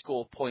they can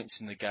score points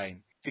in the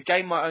game. The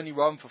game might only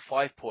run for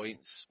 5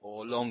 points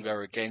or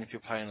longer, again, if you're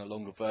playing a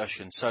longer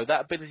version. So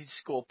that ability to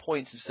score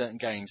points in certain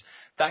games,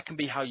 that can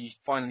be how you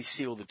finally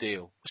seal the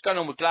deal. What's going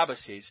on with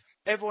Glabus is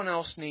everyone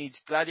else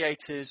needs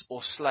gladiators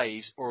or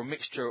slaves or a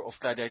mixture of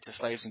gladiator,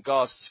 slaves and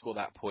guards to score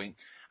that point.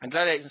 And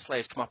gladiators and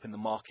slaves come up in the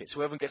market, so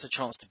everyone gets a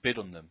chance to bid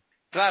on them.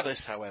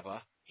 Glabus,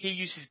 however, he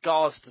uses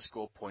guards to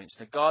score points.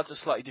 Now, guards are a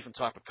slightly different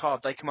type of card.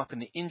 They come up in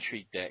the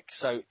intrigue deck.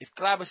 So if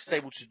Glabus is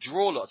able to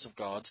draw lots of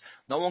guards,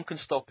 no one can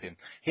stop him.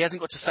 He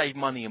hasn't got to save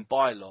money and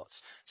buy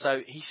lots.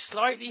 So he's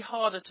slightly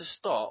harder to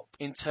stop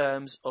in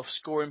terms of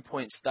scoring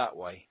points that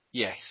way.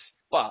 Yes.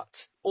 But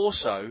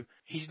also,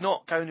 he's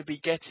not going to be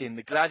getting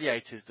the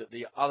gladiators that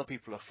the other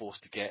people are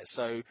forced to get.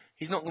 So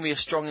he's not going to be as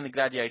strong in the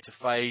gladiator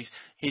phase.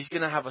 He's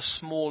going to have a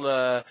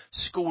smaller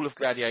school of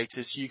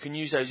gladiators, so you can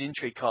use those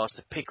intrigue cards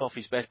to pick off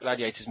his best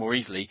gladiators more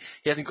easily.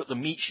 He hasn't got the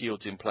meat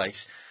shields in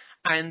place.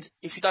 And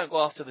if you don't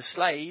go after the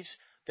slaves,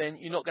 then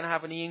you're not going to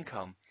have any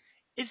income.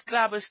 Is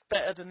Glabus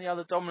better than the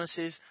other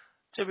Dominuses?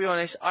 To be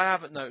honest, I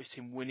haven't noticed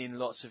him winning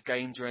lots of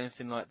games or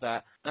anything like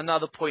that.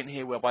 Another point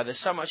here whereby there's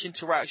so much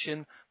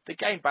interaction, the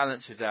game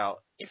balances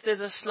out. If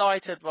there's a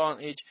slight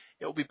advantage,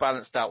 it will be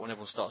balanced out when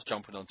everyone starts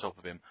jumping on top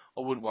of him.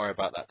 I wouldn't worry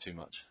about that too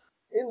much.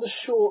 In the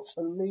short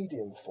and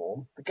medium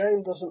form, the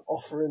game doesn't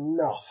offer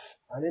enough,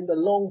 and in the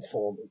long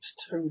form, it's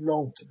too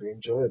long to be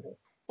enjoyable.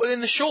 Well, in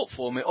the short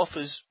form, it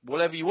offers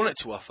whatever you want it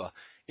to offer.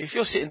 If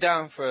you're sitting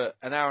down for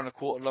an hour and a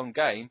quarter long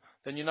game,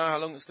 then you know how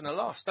long it's going to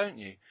last, don't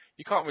you?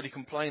 You can't really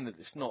complain that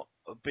it's not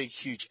a big,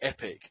 huge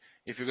epic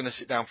if you're going to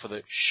sit down for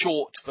the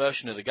short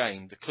version of the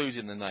game. The clue's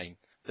in the name.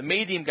 The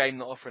medium game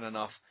not offering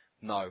enough,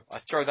 no. I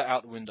throw that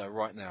out the window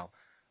right now.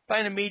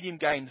 Playing a medium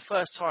game the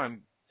first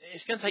time,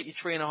 it's going to take you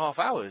 3.5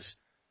 hours.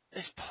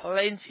 There's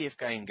plenty of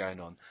game going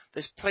on.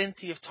 There's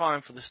plenty of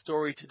time for the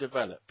story to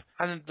develop.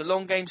 And if the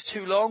long game's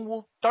too long,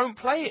 well, don't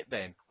play it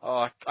then.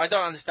 Oh, I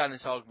don't understand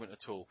this argument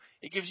at all.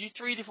 It gives you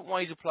 3 different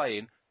ways of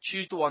playing.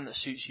 Choose the one that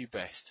suits you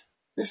best.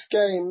 This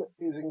game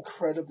is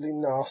incredibly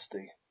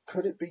nasty.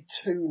 Could it be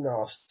too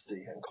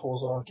nasty and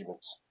cause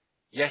arguments?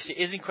 Yes,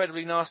 it is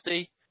incredibly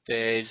nasty.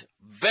 There's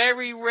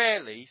very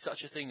rarely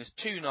such a thing as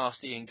too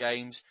nasty in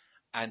games.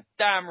 And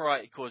damn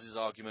right it causes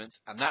arguments,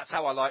 and that's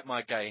how I like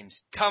my games.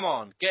 Come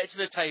on, get to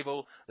the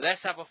table,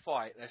 let's have a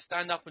fight, let's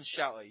stand up and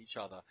shout at each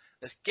other.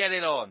 Let's get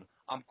it on.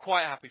 I'm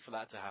quite happy for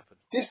that to happen.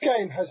 This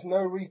game has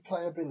no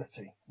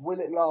replayability. Will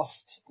it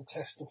last the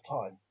test of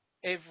time?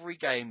 Every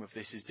game of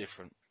this is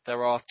different.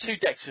 There are 2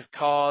 decks of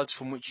cards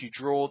from which you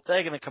draw.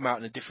 They're going to come out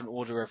in a different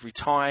order every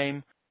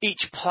time.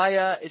 Each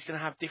player is going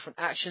to have different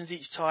actions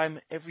each time.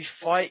 Every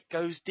fight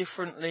goes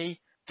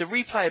differently. The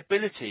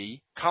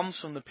replayability comes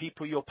from the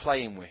people you're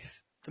playing with.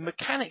 The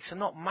mechanics are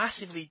not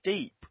massively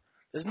deep.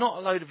 There's not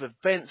a load of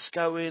events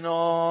going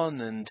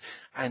on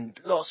and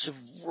lots of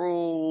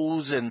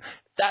rules, and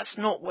that's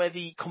not where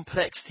the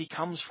complexity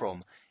comes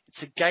from.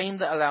 It's a game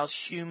that allows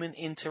human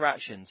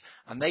interactions,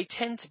 and they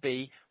tend to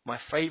be my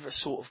favourite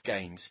sort of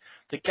games.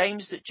 The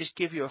games that just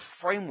give you a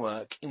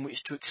framework in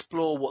which to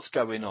explore what's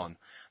going on.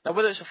 Now,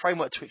 whether it's a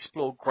framework to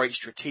explore great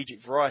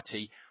strategic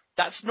variety,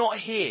 that's not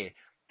here.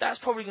 That's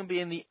probably going to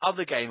be in the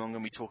other game I'm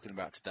going to be talking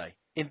about today.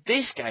 In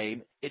this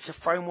game, it's a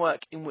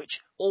framework in which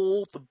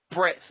all the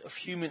breadth of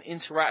human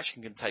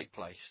interaction can take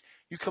place.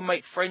 You can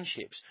make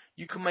friendships,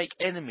 you can make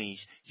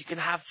enemies, you can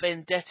have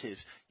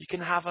vendettas, you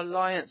can have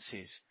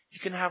alliances,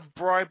 you can have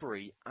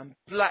bribery and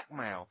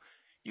blackmail.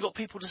 You've got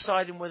people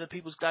deciding whether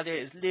people's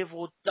gladiators live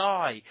or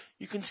die.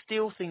 You can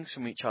steal things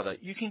from each other.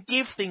 You can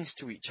give things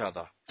to each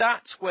other.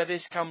 That's where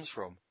this comes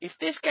from. If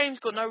this game's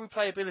got no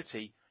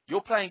replayability,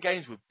 you're playing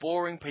games with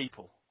boring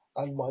people.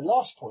 And my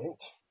last point,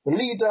 the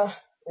leader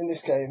in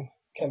this game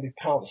can be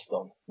pounced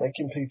on,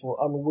 making people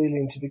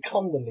unwilling to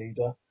become the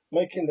leader,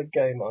 making the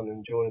game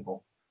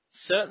unenjoyable.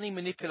 Certainly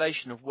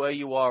manipulation of where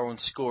you are on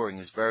scoring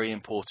is very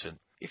important.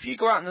 If you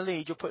go out in the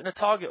lead, you're putting a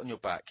target on your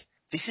back.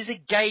 This is a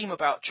game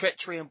about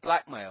treachery and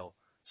blackmail.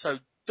 So,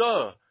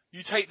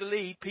 you take the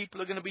lead,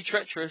 people are going to be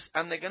treacherous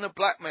and they're going to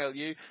blackmail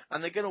you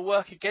and they're going to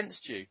work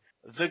against you.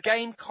 The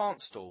game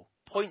can't stall.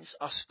 Points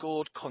are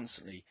scored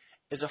constantly.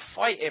 There's a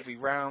fight every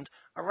round.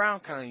 A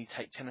round can only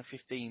take 10 or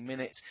 15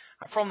 minutes.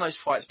 And from those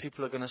fights,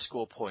 people are going to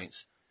score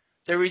points.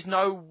 There is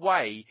no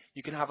way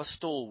you can have a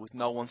stall with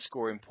no one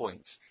scoring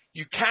points.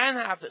 You can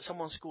have that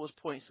someone scores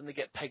points and they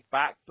get pegged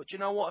back, but you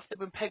know what? If they've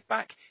been pegged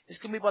back, it's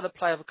going to be by the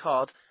play of a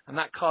card, and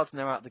that card's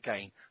now out of the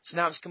game. So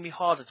now it's going to be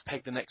harder to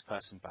peg the next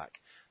person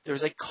back. There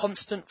is a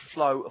constant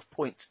flow of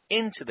points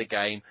into the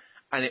game,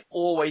 and it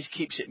always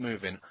keeps it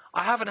moving.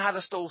 I haven't had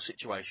a stall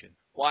situation.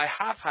 What I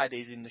have had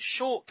is in the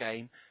short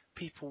game,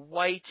 people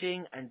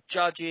waiting and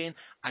judging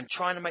and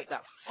trying to make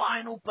that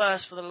final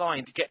burst for the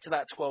line to get to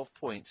that 12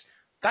 points.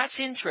 That's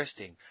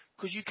interesting,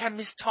 because you can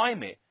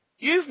mistime it.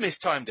 You've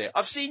mistimed it.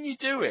 I've seen you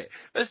do it.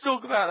 Let's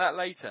talk about that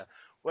later.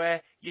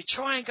 Where you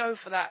try and go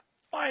for that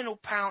final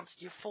pounce,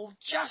 you fall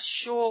just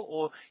short,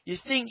 or you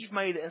think you've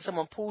made it and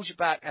someone pulls you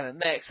back and then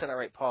they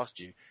accelerate past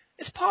you.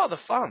 It's part of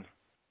the fun.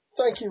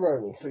 Thank you,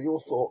 Ronan, for your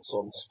thoughts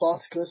on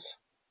Spartacus,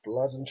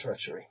 Blood and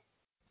Treachery.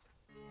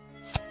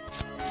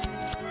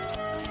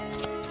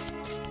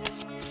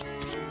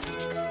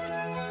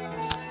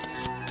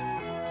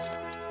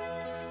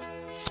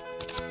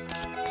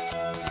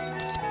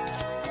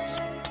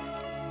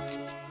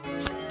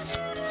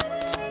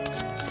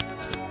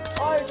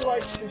 I'd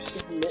like to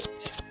submit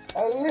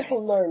a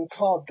little-known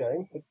card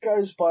game that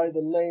goes by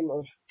the name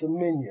of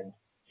Dominion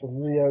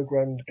from Rio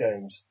Grande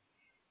Games.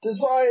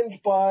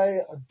 Designed by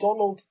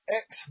Donald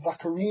X.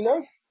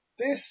 Vaccarino,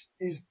 this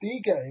is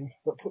the game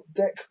that put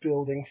deck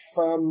building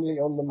firmly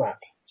on the map,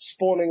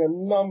 spawning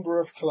a number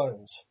of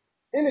clones.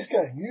 In this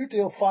game, you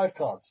deal 5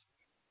 cards.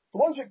 The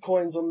ones with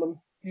coins on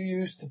them you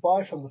use to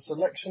buy from the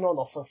selection on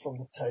offer from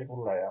the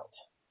table layout.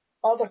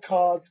 Other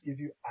cards give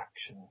you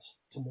actions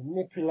to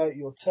manipulate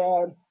your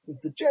turn,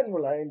 with the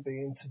general aim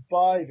being to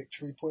buy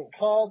victory point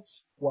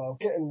cards while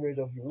getting rid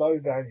of low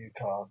value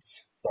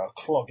cards that are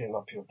clogging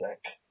up your deck,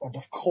 and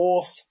of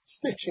course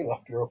stitching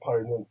up your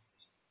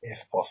opponents if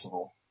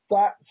possible.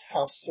 That's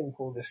how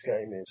simple this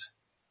game is.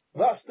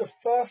 That's the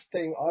first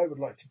thing I would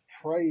like to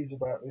praise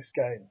about this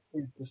game,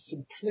 is the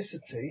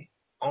simplicity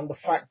and the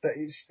fact that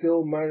it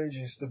still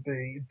manages to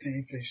be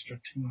deeply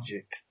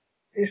strategic.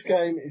 This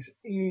game is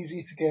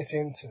easy to get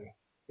into.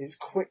 It's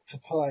quick to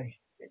play.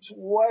 It's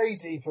way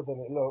deeper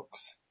than it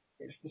looks.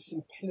 It's the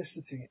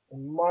simplicity,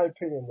 in my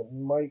opinion, that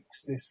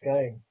makes this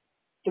game.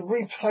 The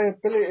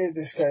replayability of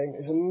this game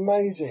is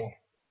amazing.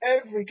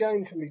 Every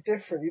game can be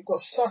different. You've got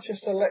such a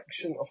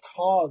selection of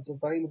cards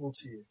available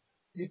to you.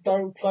 You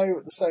don't play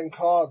with the same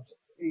cards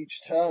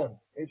each turn.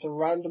 It's a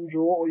random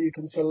draw, or you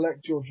can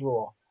select your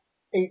draw.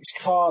 Each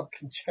card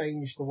can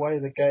change the way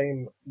the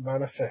game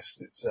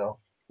manifests itself.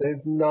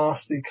 There's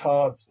nasty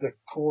cards that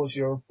cause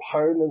your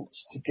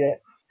opponents to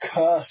get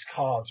curse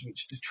cards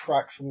which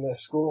detract from their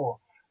score.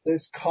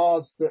 There's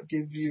cards that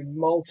give you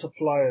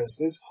multipliers.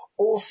 There's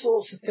all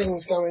sorts of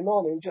things going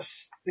on in just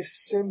this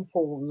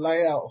simple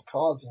layout of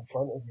cards in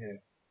front of you.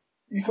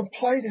 You can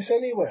play this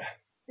anywhere.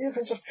 You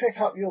can just pick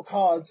up your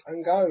cards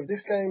and go.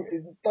 This game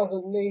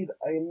doesn't need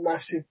a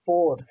massive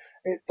board.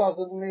 It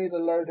doesn't need a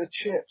load of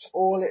chips.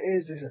 All it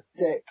is a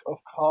deck of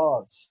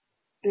cards.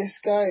 This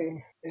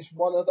game is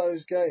one of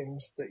those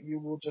games that you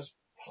will just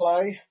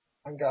play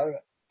and go,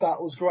 that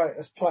was great,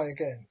 let's play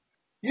again.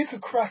 You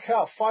could crack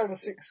out 5 or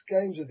 6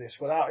 games of this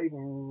without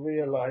even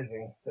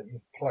realizing that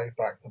you've played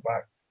back to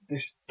back.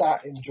 This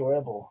that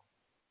enjoyable.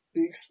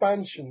 The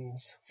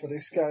expansions for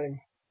this game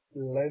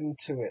lend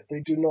to it.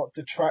 They do not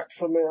detract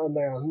from it, and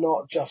they are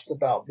not just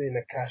about being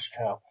a cash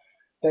cow.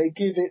 They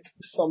give it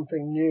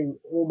something new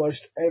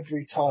almost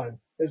every time.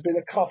 There's been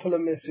a couple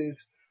of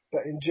misses,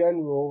 but in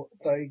general,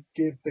 they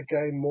give the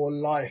game more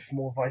life,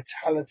 more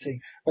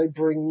vitality. They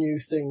bring new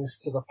things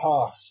to the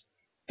pass.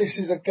 This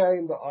is a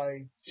game that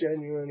I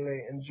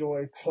genuinely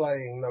enjoy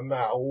playing no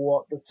matter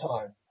what the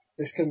time.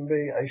 This can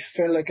be a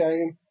filler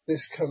game.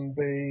 This can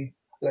be,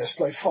 let's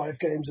play 5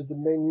 games of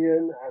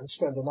Dominion and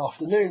spend an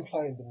afternoon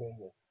playing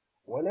Dominion.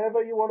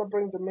 Whenever you want to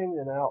bring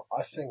Dominion out,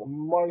 I think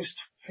most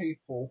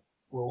people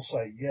will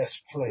say, yes,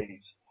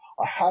 please.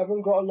 I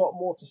haven't got a lot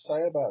more to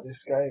say about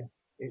this game.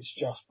 It's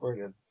just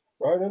brilliant.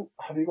 Ronan,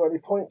 have you got any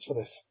points for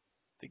this?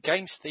 The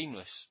game's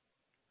themeless.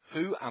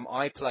 Who am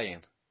I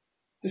playing?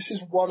 This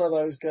is one of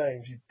those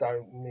games you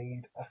don't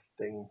need a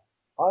theme.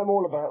 I'm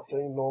all about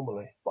theme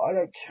normally, but I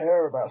don't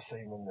care about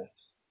theme in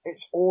this.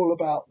 It's all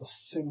about the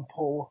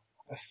simple,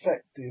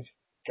 effective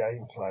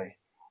gameplay.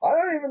 I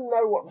don't even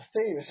know what the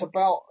theme is. It's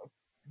about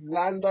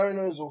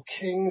landowners or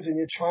kings and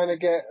you're trying to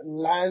get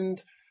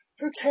land.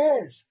 Who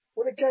cares?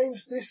 When a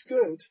game's this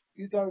good,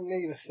 you don't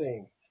need a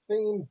theme.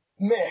 Theme,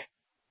 meh.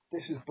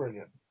 This is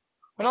brilliant.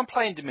 When I'm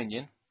playing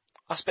Dominion,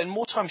 I spend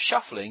more time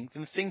shuffling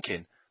than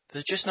thinking.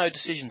 There's just no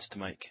decisions to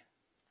make.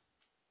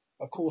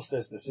 Of course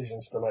there's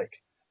decisions to make.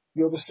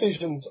 Your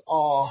decisions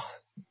are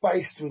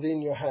based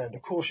within your hand.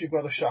 Of course you've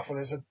got to shuffle.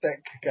 It's a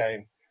deck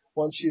game.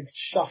 Once you've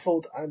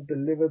shuffled and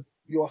delivered,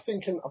 you are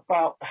thinking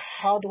about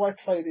how do I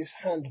play this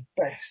hand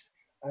best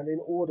and in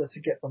order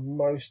to get the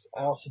most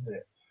out of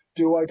it.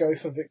 Do I go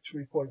for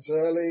victory points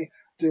early?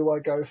 Do I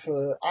go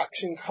for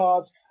action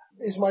cards?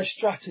 Is my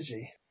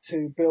strategy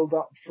to build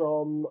up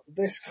from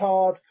this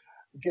card,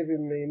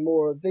 giving me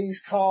more of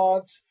these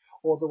cards?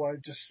 Or do I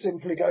just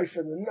simply go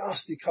for the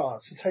nasty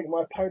cards to take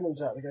my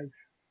opponents out of the game?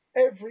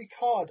 Every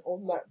card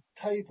on that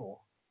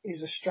table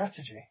is a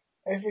strategy.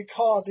 Every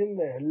card in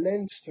there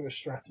lends to a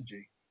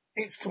strategy.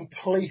 It's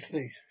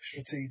completely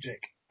strategic,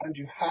 and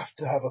you have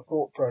to have a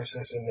thought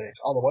process in this.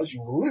 Otherwise,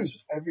 you will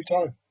lose every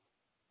time.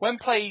 When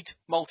played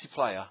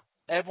multiplayer,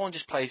 everyone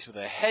just plays with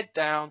their head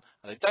down,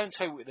 and they don't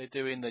tell you what they're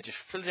doing. They're just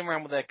fiddling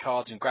around with their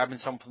cards and grabbing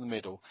some from the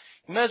middle.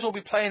 You may as well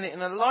be playing it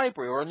in a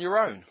library or on your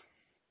own.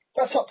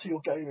 That's up to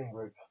your gaming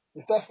group.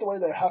 If that's the way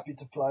they're happy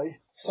to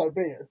play, so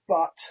be it.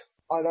 But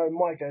I know in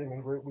my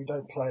gaming group, we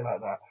don't play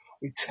like that.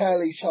 We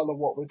tell each other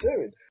what we're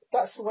doing.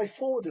 That's the way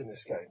forward in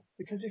this game.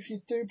 Because if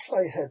you do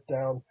play head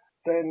down,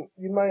 then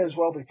you may as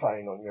well be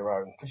playing on your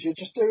own. Because you're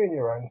just doing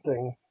your own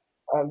thing.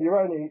 And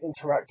you're only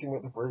interacting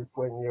with the group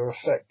when you're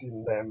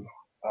affecting them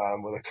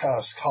with a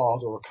cursed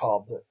card or a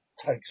card that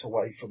takes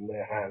away from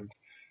their hand.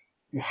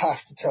 You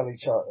have to tell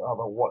each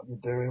other what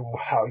you're doing,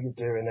 how you're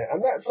doing it.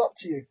 And that's up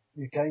to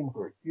your game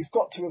group. You've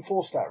got to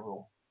enforce that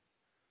rule.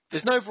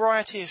 There's no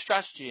variety of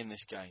strategy in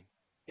this game.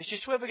 It's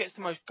just whoever gets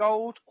the most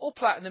gold or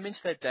platinum into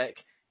their deck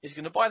is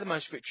going to buy the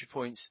most victory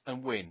points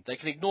and win. They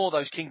can ignore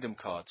those kingdom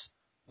cards.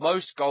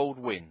 Most gold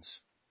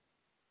wins.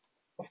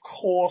 Of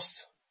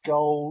course,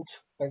 gold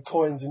and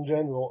coins in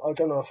general are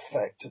going to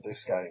affect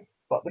this game.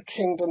 But the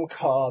kingdom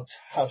cards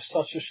have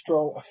such a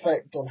strong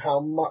effect on how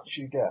much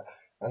you get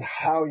and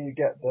how you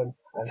get them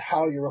and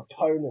how your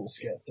opponents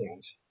get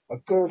things. A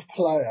good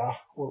player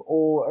will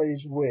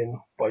always win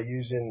by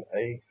using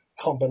a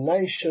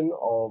combination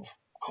of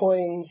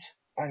coins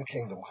and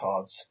kingdom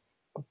cards.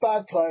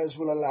 Bad players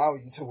will allow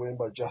you to win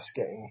by just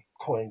getting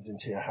coins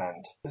into your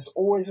hand. There's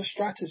always a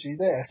strategy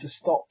there to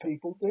stop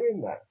people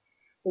doing that.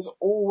 There's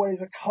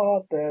always a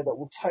card there that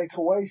will take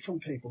away from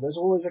people. There's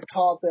always a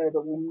card there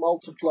that will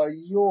multiply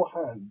your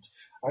hand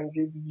and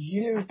give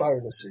you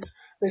bonuses.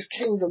 There's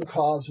kingdom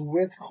cards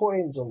with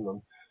coins on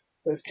them.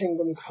 There's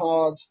kingdom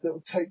cards that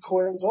will take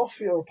coins off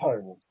your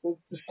opponents.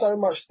 There's so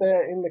much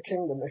there in the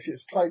kingdom. If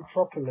it's played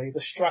properly, the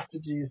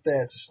strategy is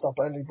there to stop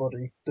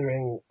anybody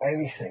doing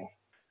anything.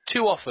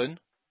 Too often,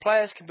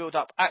 players can build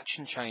up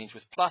action chains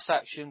with plus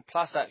action,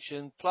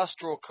 plus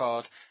draw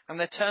card, and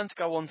their turns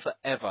go on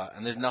forever,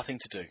 and there's nothing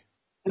to do.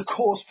 Of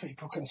course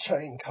people can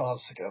chain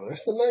cards together.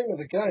 It's the name of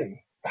the game.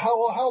 How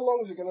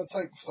long is it going to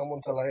take for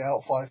someone to lay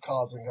out 5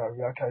 cards and go,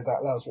 yeah, okay,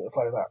 that allows me to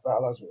play that, that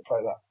allows me to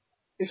play that?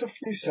 It's a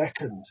few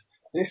seconds.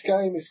 This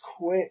game is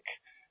quick.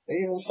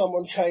 Even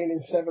someone chaining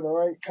 7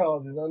 or 8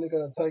 cards is only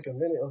going to take a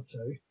minute or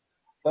two.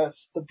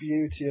 That's the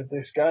beauty of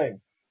this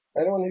game.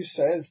 Anyone who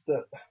says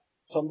that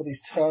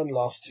somebody's turn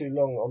lasts too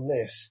long on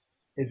this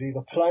is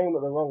either playing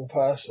with the wrong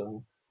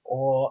person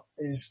or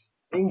is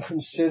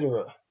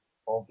inconsiderate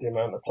of the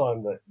amount of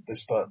time that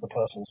the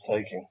person's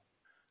taking.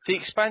 The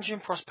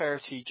expansion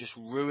Prosperity just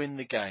ruined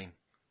the game.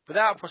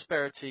 Without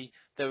Prosperity,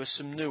 there was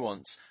some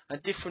nuance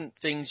and different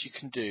things you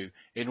can do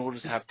in order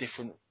to have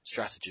different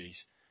strategies.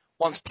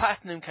 Once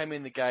Platinum came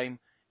in the game,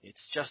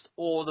 it's just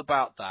all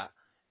about that.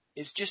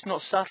 It's just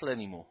not subtle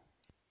anymore.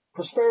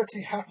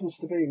 Prosperity happens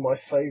to be my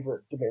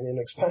favourite Dominion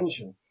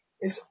expansion.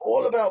 It's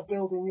all about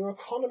building your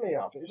economy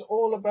up. It's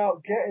all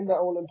about getting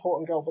that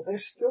all-important goal, but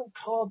there's still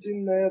cards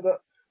in there that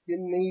you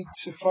need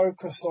to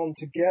focus on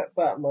to get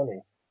that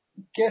money.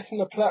 Getting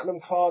a platinum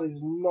card is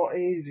not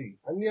easy.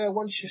 And yeah,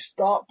 once you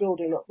start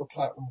building up the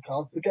platinum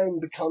cards, the game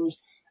becomes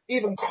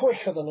even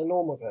quicker than a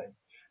normal game.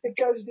 It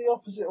goes the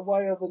opposite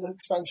way of an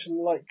expansion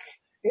like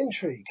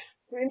Intrigue.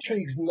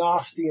 Intrigue's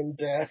nasty and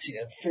dirty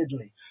and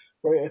fiddly,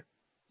 where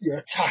you're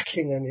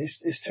attacking and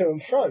it's to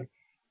and fro.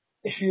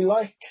 If you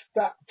like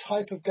that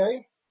type of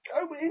game,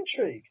 go with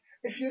Intrigue.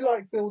 If you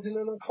like building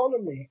an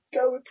economy,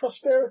 go with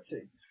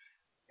Prosperity.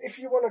 If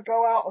you want to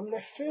go out on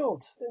left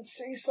field, then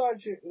Seaside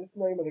is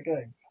the name of the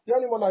game. The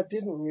only one I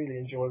didn't really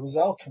enjoy was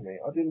Alchemy.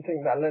 I didn't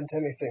think that lent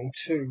anything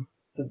to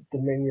the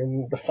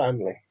Dominion, the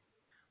family.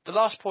 The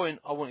last point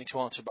I wanted to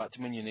answer about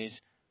Dominion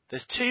is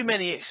there's too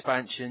many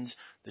expansions,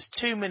 there's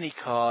too many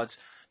cards.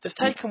 They've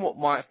taken what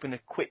might have been a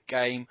quick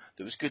game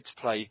that was good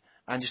to play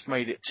and just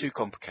made it too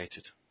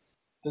complicated.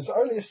 There's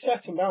only a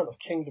set amount of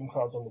kingdom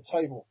cards on the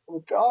table,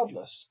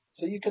 regardless.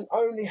 So you can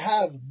only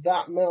have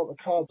that amount of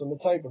cards on the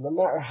table, no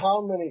matter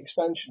how many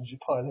expansions you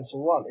pile into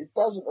one. It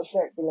doesn't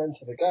affect the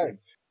length of the game.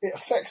 It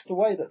affects the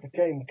way that the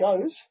game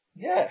goes,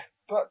 yeah,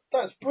 but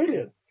that's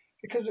brilliant.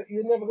 because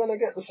you're never going to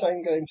get the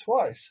same game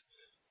twice.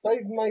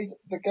 They've made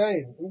the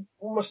game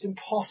almost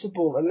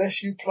impossible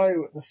unless you play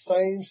with the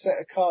same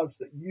set of cards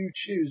that you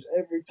choose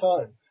every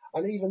time.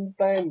 And even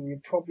then, you're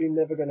probably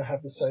never going to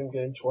have the same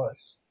game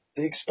twice.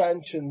 The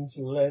expansions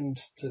lend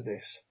to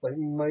this. They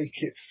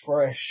make it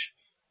fresh.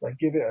 They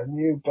give it a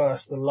new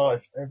burst of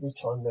life every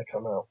time they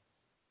come out.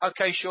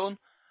 Okay, Sean,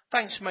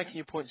 thanks for making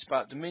your points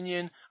about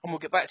Dominion, and we'll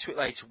get back to it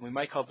later when we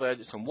make our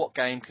verdict on what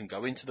game can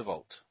go into the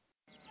vault.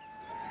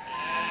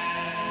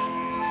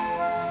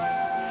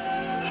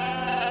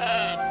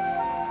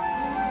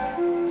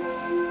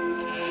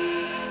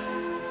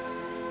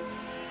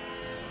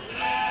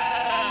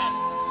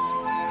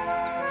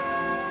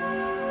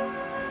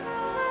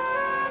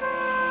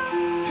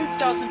 Who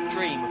doesn't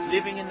dream of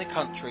living in the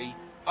country,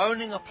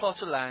 owning a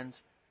plot of land,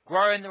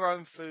 growing their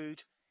own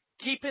food,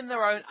 keeping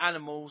their own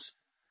animals,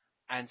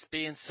 and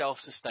being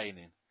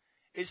self-sustaining?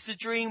 It's the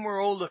dream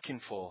we're all looking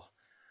for.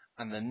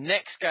 And the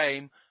next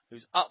game,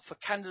 who's up for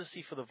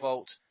candidacy for the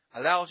vault,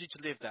 allows you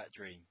to live that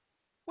dream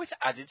with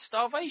added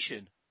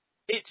starvation.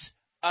 It's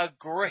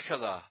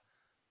Agricola,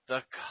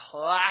 the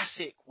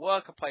classic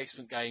worker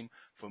placement game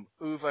from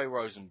Uwe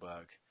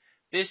Rosenberg.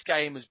 This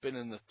game has been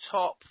in the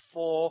top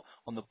 4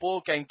 on the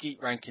Board Game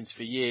Geek rankings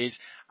for years,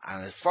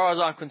 and as far as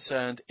I'm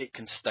concerned, it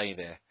can stay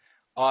there.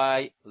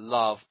 I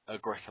love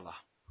Agricola.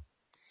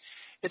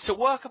 It's a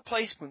worker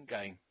placement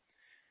game,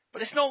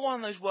 but it's not one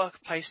of those worker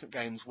placement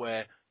games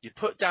where you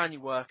put down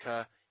your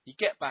worker, you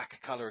get back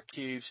a colour of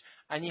cubes,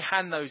 and you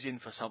hand those in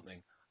for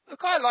something. Look,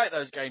 I like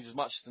those games as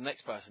much as the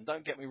next person,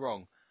 don't get me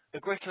wrong.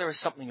 Agricola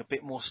is something a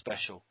bit more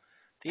special.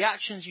 The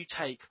actions you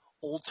take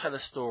all tell a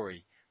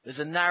story. There's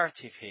a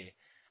narrative here,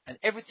 and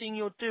everything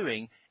you're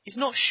doing is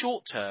not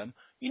short term.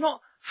 You're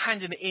not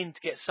handing it in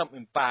to get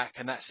something back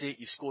and that's it,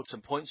 you've scored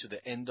some points with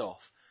it, end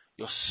off.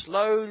 You're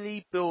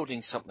slowly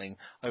building something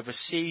over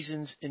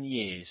seasons and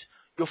years.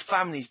 Your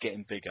family's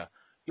getting bigger.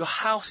 Your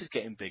house is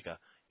getting bigger.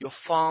 Your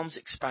farm's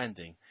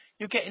expanding.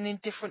 You're getting in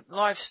different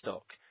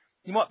livestock.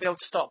 You might be able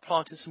to start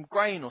planting some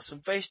grain or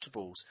some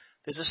vegetables.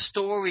 There's a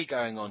story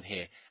going on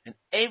here, and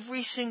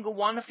every single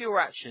one of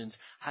your actions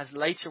has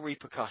later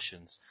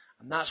repercussions.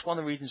 And that's one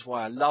of the reasons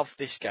why I love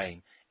this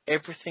game.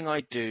 Everything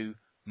I do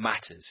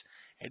matters.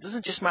 It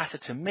doesn't just matter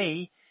to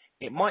me,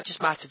 it might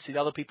just matter to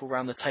the other people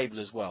around the table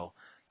as well.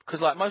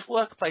 Because like most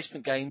worker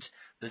placement games,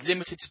 there's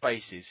limited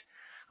spaces.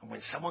 And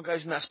when someone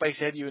goes in that space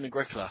ahead of you in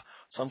Agricola,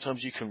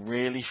 sometimes you can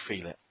really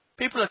feel it.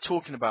 People are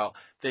talking about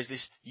there's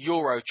this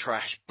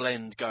Eurotrash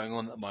blend going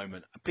on at the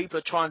moment, and people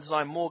are trying to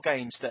design more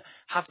games that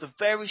have the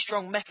very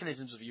strong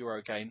mechanisms of a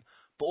Eurogame,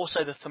 but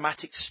also the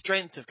thematic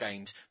strength of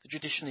games that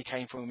traditionally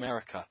came from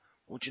America.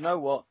 Well, do you know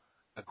what?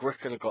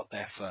 Agricola got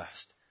there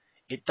first.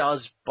 It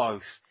does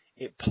both.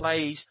 It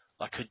plays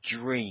like a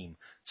dream.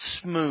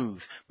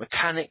 Smooth,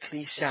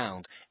 mechanically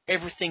sound.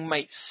 Everything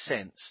makes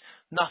sense.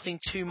 Nothing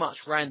too much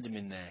random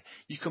in there.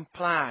 You can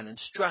plan and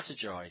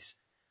strategize.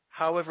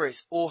 However,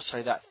 it's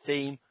also that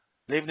theme,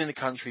 living in the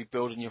country,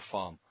 building your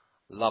farm.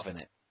 Loving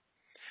it.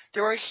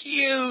 There are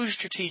huge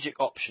strategic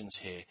options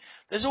here.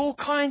 There's all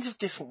kinds of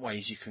different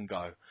ways you can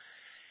go.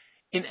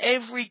 In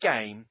every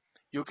game,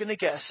 you're going to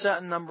get a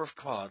certain number of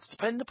cards,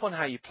 depending upon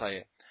how you play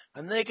it.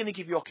 And they're going to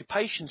give you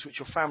occupations which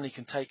your family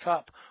can take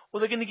up, or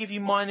they're going to give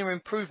you minor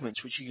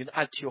improvements which you can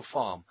add to your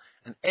farm.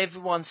 And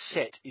everyone's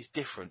set is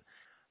different.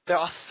 There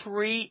are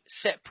 3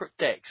 separate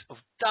decks of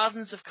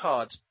dozens of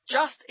cards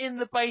just in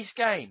the base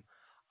game.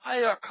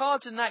 There are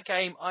cards in that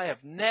game I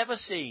have never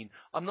seen.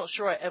 I'm not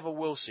sure I ever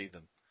will see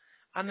them.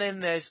 And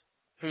then there's,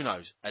 who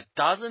knows, a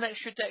dozen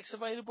extra decks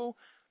available,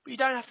 but you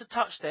don't have to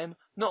touch them,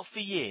 not for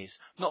years,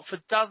 not for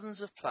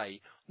dozens of play,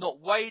 not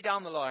way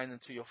down the line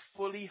until you're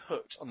fully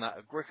hooked on that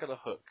Agricola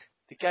hook.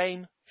 The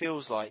game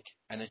feels like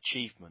an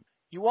achievement.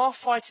 You are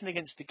fighting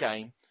against the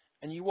game,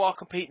 and you are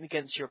competing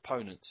against your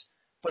opponents,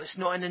 but it's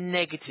not in a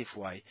negative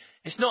way.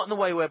 It's not in the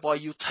way whereby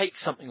you take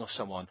something off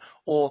someone,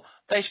 or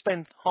they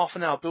spend half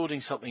an hour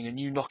building something and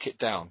you knock it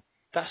down.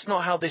 That's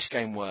not how this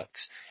game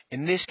works.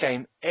 In this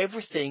game,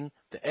 everything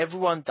that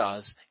everyone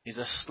does is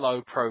a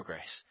slow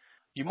progress.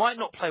 You might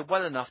not play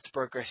well enough to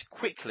progress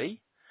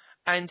quickly,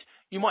 and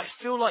you might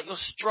feel like you're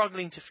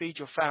struggling to feed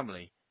your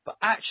family, but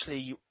actually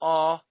you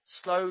are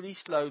slowly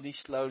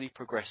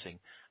progressing.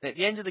 And at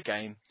the end of the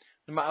game,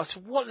 no matter to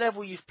what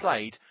level you've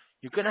played,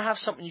 you're going to have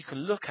something you can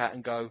look at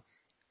and go,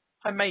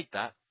 I made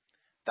that.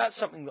 That's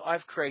something that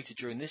I've created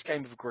during this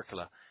game of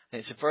Agricola, and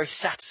it's a very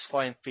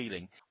satisfying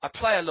feeling. I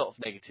play a lot of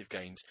negative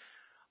games.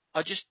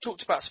 I just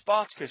talked about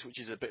Spartacus, which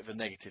is a bit of a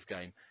negative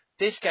game.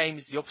 This game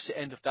is the opposite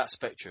end of that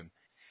spectrum.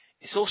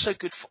 It's also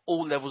good for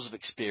all levels of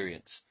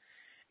experience.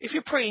 If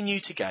you're pretty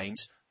new to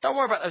games, don't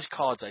worry about those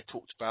cards I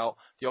talked about,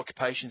 the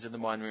occupations and the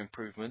minor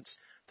improvements.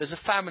 There's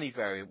a family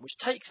variant which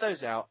takes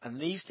those out and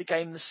leaves the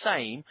game the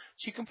same,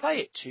 so you can play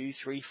it 2,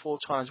 3, 4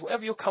 times,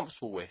 whatever you're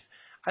comfortable with.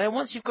 And then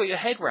once you've got your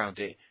head around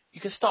it, you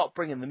can start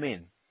bringing them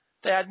in.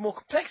 They add more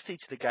complexity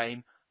to the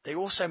game. They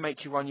also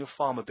make you run your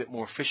farm a bit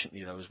more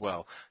efficiently though as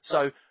well.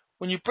 So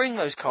When you bring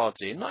those cards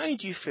in, not only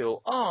do you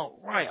feel, oh,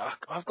 right,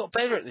 I've got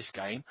better at this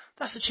game,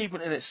 that's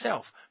achievement in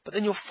itself, but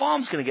then your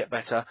farm's going to get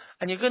better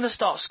and you're going to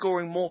start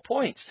scoring more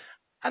points.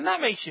 And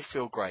that makes you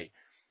feel great.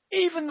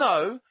 Even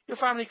though your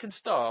family can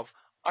starve,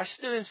 I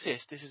still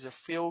insist this is a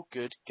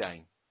feel-good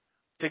game.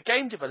 The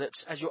game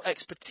develops as your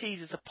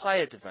expertise as a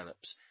player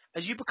develops.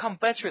 As you become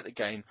better at the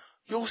game,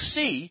 you'll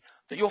see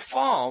that your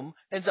farm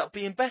ends up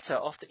being better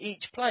after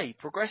each play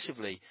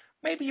progressively.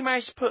 Maybe you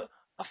manage to put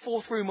a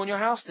fourth room on your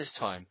house this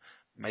time.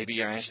 Maybe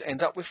you manage to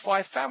end up with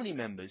 5 family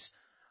members.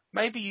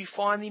 Maybe you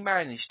finally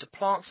manage to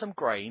plant some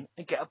grain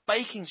and get a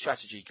baking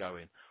strategy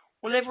going.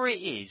 Whatever it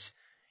is,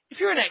 if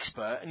you're an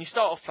expert and you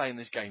start off playing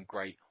this game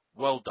great,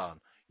 well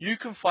done. You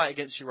can fight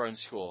against your own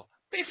score.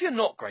 But if you're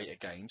not great at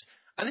games,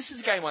 and this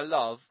is a game I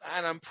love,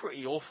 and I'm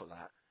pretty awful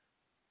at,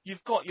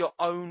 you've got your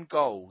own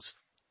goals.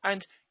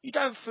 And you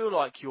don't feel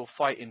like you're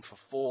fighting for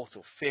 4th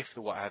or 5th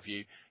or what have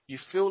you. You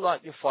feel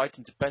like you're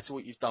fighting to better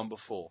what you've done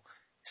before.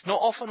 It's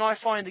not often I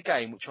find a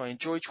game which I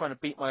enjoy trying to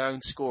beat my own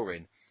score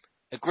in.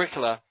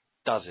 Agricola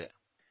does it.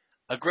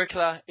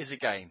 Agricola is a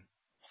game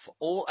for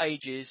all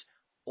ages,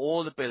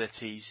 all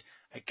abilities,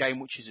 a game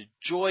which is a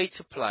joy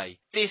to play.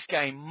 This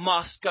game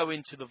must go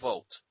into the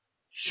vault.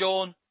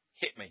 Sean,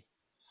 hit me.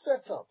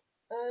 Set up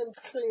and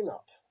clean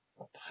up.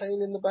 A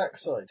pain in the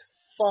backside.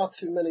 Far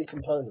too many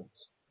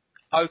components.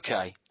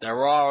 Okay,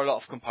 there are a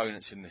lot of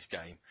components in this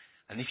game,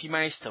 and if you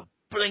manage to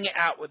bling it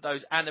out with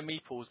those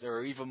meeples, there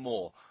are even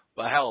more.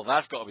 But hell,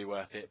 that's got to be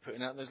worth it.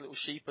 Putting out those little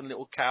sheep and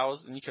little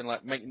cows, and you can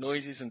like make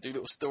noises and do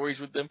little stories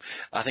with them.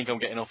 I think I'm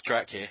getting off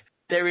track here.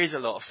 There is a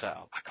lot of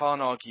setup. I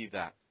can't argue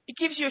that. It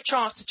gives you a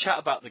chance to chat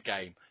about the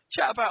game,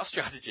 chat about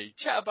strategy,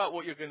 chat about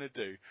what you're going to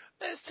do.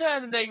 Let's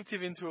turn the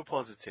negative into a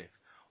positive.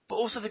 But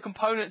also the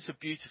components are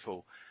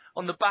beautiful.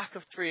 On the back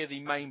of 3 of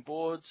the main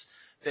boards,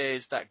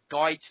 there's that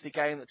guide to the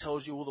game that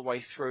tells you all the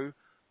way through.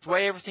 The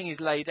way everything is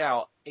laid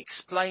out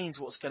explains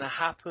what's going to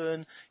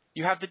happen.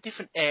 You have the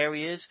different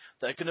areas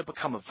that are going to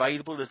become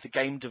available as the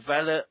game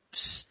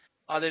develops.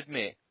 I'll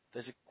admit,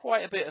 there's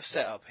quite a bit of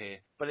setup here,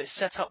 but it's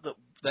setup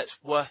that's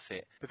worth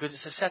it, because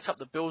it's a setup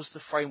that builds the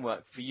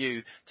framework for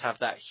you to have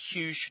that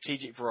huge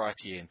strategic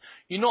variety in.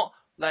 You're not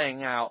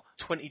laying out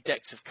 20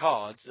 decks of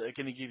cards that are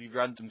going to give you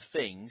random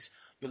things.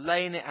 You're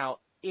laying it out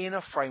in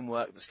a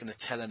framework that's going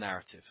to tell a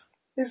narrative.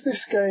 Is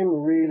this game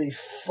really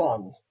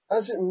fun?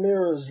 As it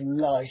mirrors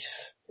life,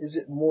 is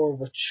it more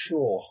of a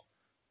chore?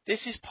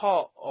 This is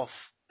part of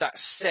that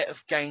set of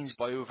games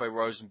by Uwe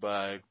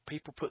Rosenberg.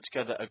 People put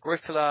together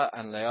Agricola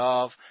and Le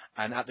Havre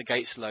and At the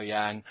Gates of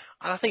Loyang,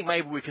 and I think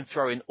maybe we can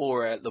throw in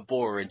Ora et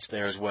Labora into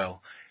there as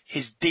well.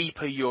 His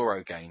deeper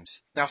Euro games.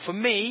 Now for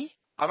me,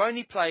 I've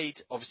only played,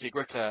 obviously,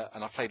 Agricola,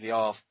 and I've played Le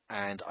Havre,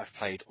 and I've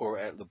played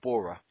Ora et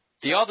Labora.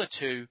 The other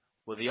 2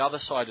 were the other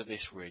side of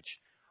this ridge.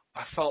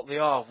 I felt Le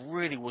Havre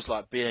really was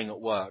like being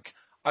at work.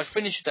 I'd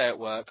finish a day at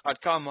work,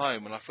 I'd come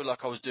home, and I feel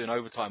like I was doing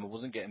overtime and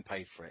wasn't getting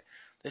paid for it.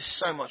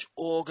 There's so much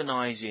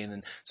organising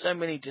and so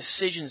many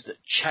decisions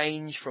that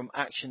change from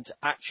action to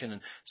action and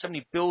so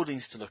many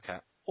buildings to look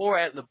at. Or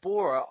at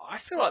Labora, I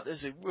feel like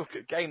there's a real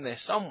good game there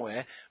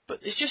somewhere, but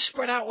it's just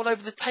spread out all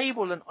over the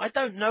table and I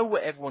don't know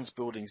what everyone's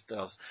buildings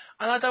does.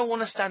 And I don't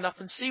want to stand up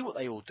and see what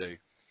they all do.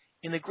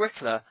 In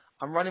Agricola,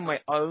 I'm running my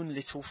own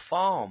little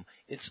farm.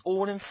 It's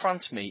all in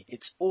front of me.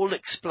 It's all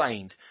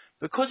explained.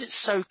 Because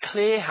it's so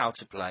clear how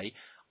to play,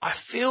 I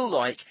feel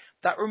like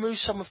that removes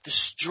some of the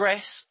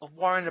stress of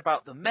worrying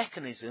about the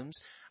mechanisms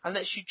and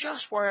lets you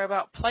just worry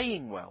about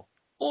playing well.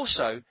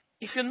 Also,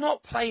 if you're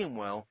not playing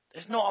well,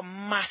 there's not a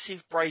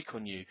massive break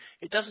on you.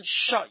 It doesn't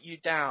shut you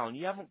down.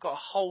 You haven't got a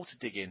hole to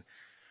dig in.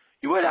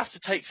 You would have to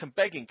take some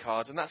begging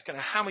cards, and that's going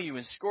to hammer you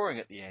in scoring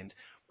at the end,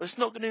 but it's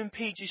not going to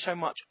impede you so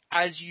much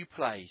as you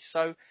play.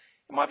 So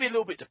it might be a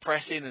little bit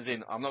depressing, as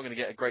in I'm not going to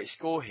get a great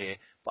score here,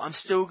 but I'm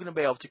still going to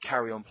be able to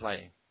carry on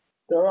playing.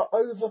 There are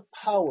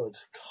overpowered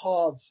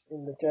cards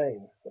in the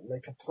game that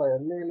make a player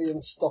nearly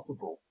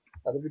unstoppable.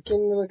 At the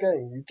beginning of the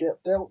game, you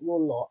get dealt your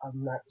lot,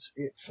 and that's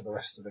it for the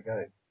rest of the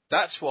game.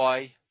 That's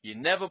why you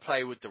never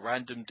play with the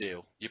random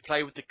deal. You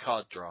play with the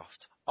card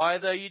draft.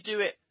 Either you do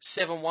it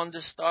 7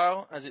 Wonders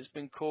style, as it's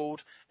been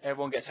called,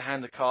 everyone gets a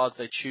hand of cards,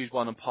 they choose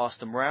one and pass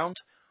them round,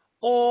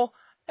 or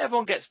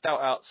everyone gets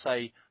dealt out,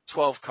 say,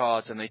 12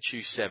 cards and they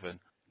choose 7.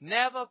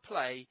 Never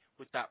play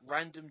with that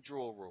random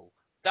draw rule.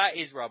 That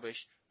is rubbish.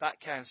 That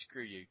can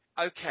screw you.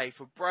 Okay,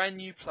 for brand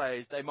new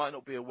players, they might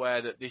not be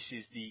aware that this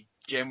is the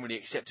generally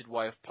accepted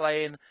way of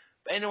playing,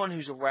 but anyone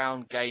who's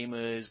around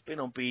gamers,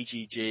 been on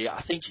BGG,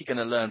 I think you're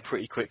going to learn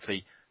pretty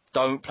quickly.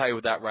 Don't play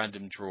with that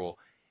random draw.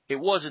 It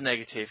was a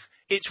negative.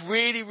 It's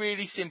really,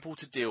 really simple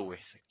to deal with.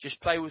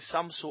 Just play with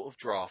some sort of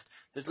draft.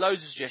 There's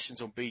loads of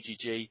suggestions on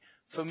BGG.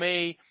 For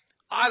me,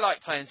 I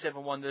like playing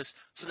 7 Wonders,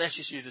 so let's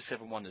just use a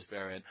 7 Wonders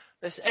variant.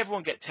 Let's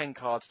everyone get 10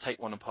 cards,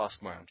 take one and pass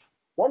them around.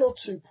 1 or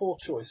 2 poor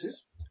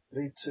choices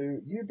lead to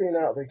you being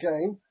out of the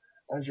game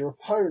and your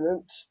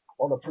opponent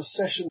on a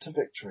procession to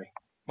victory.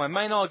 My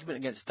main argument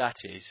against that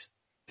is,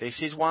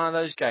 this is one of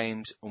those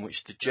games on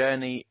which the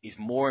journey is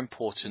more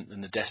important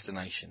than the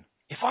destination.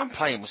 If I'm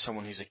playing with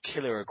someone who's a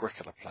killer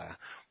Agricola player,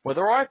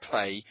 whether I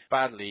play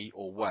badly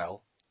or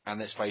well, and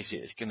let's face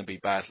it, it's going to be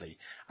badly,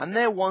 and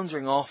they're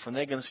wandering off and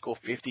they're going to score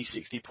 50,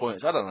 60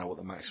 points, I don't know what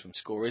the maximum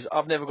score is,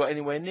 I've never got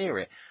anywhere near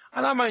it,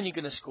 and I'm only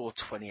going to score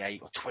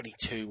 28 or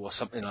 22 or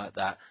something like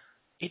that,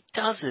 it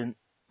doesn't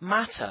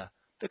matter,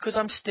 because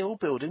I'm still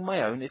building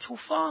my own little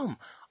farm.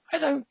 I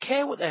don't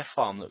care what their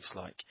farm looks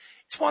like.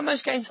 It's one of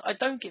those games I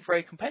don't get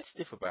very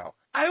competitive about.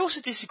 I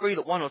also disagree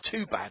that one or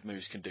two bad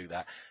moves can do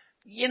that.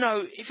 You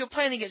know, if you're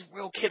playing against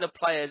real killer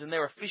players and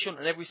they're efficient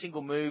in every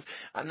single move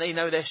and they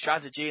know their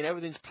strategy and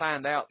everything's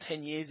planned out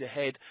 10 years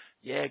ahead,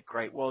 yeah,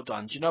 great, well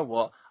done. Do you know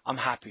what? I'm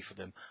happy for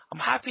them. I'm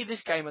happy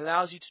this game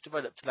allows you to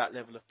develop to that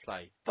level of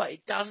play, but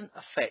it doesn't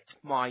affect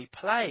my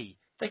play.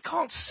 They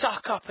can't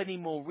suck up any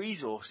more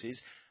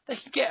resources. They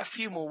can get a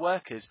few more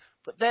workers,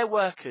 but their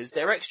workers,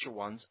 their extra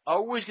ones, are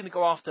always going to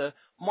go after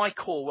my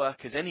core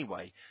workers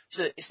anyway.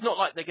 So it's not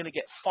like they're going to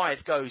get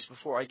 5 goes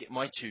before I get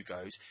my 2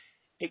 goes.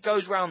 It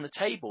goes round the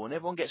table and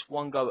everyone gets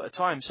 1 go at a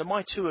time. So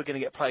my 2 are going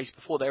to get placed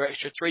before their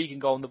extra 3 can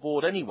go on the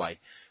board anyway.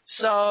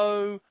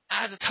 So it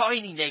has a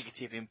tiny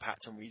negative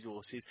impact on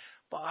resources,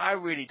 but I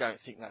really don't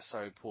think that's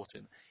so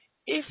important.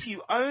 If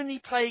you only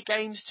play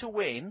games to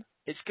win,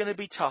 it's going to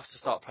be tough to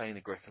start playing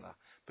Agricola,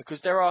 because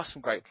there are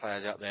some great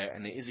players out there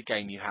and it is a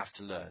game you have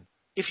to learn.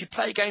 If you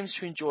play games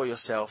to enjoy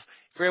yourself,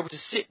 if you're able to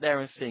sit there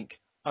and think,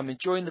 I'm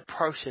enjoying the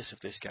process of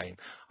this game,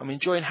 I'm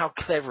enjoying how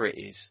clever it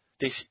is,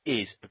 this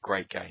is a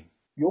great game.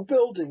 You're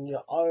building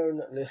your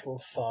own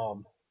little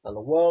farm, and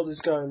the world is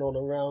going on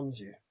around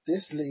you.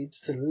 This leads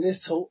to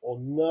little or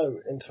no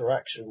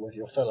interaction with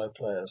your fellow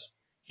players.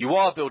 You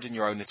are building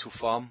your own little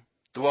farm.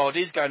 The world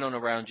is going on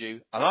around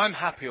you, and I'm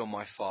happy on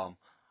my farm,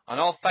 and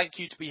I'll thank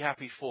you to be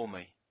happy for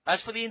me.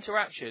 As for the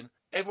interaction,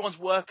 everyone's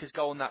workers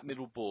go on that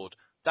middle board.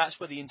 That's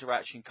where the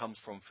interaction comes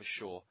from for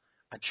sure.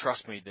 And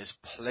trust me, there's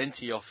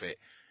plenty of it.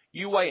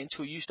 You wait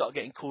until you start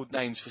getting called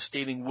names for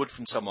stealing wood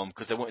from someone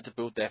because they wanted to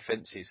build their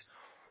fences.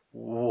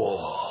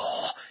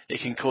 Whoa,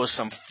 it can cause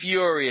some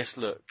furious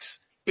looks.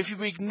 If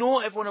you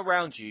ignore everyone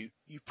around you,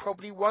 you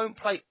probably won't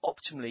play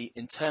optimally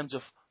in terms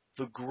of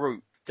the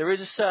group. There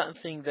is a certain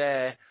thing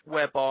there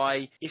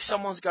whereby if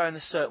someone's going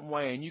a certain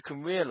way and you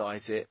can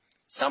realise it,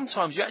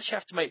 sometimes you actually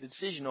have to make the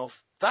decision of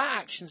that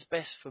action's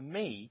best for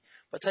me,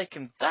 but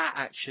taking that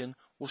action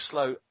will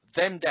slow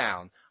them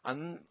down.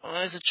 And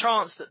there's a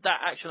chance that that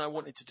action I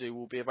wanted to do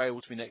will be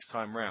available to me next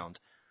time round.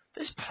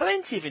 There's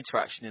plenty of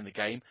interaction in the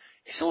game.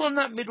 It's all on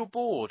that middle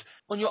board.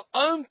 On your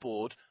own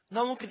board,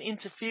 no one can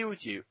interfere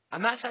with you,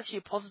 and that's actually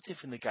a positive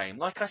in the game.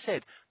 Like I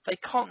said, they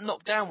can't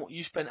knock down what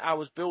you spent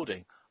hours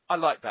building. I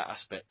like that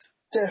aspect.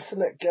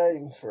 Definite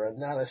game for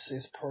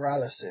analysis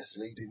paralysis,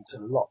 leading to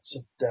lots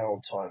of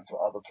downtime for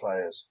other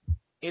players.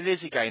 It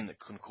is a game that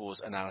can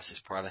cause analysis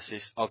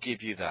paralysis, I'll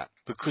give you that.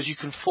 Because you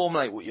can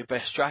formulate what your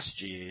best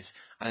strategy is,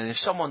 and if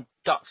someone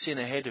ducks in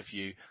ahead of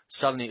you,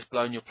 suddenly it's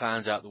blown your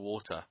plans out the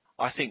water.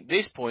 I think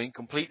this point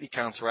completely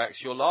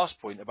counteracts your last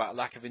point about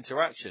lack of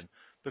interaction.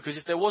 Because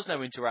if there was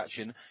no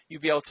interaction,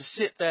 you'd be able to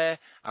sit there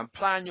and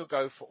plan your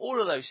go for all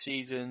of those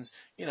seasons,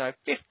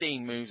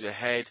 15 moves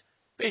ahead,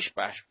 bish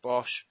bash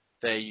bosh,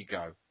 there you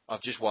go.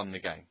 I've just won the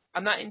game.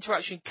 And that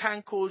interaction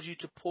can cause you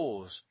to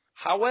pause.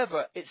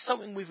 However, it's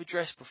something we've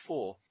addressed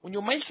before. When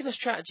you're making a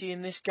strategy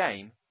in this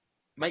game,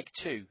 make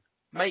 2,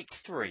 make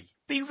 3.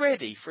 Be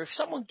ready for if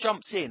someone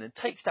jumps in and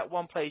takes that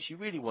one place you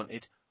really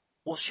wanted,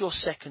 what's your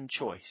second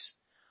choice?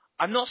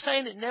 I'm not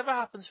saying it never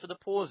happens for the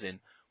pausing.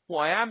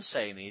 What I am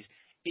saying is,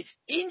 it's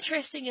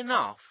interesting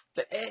enough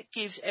that it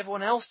gives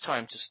everyone else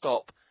time to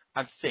stop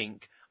and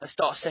think and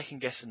start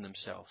second guessing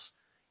themselves.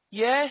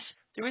 Yes,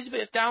 there is a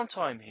bit of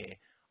downtime here.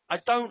 I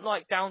don't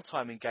like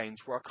downtime in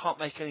games where I can't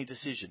make any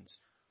decisions.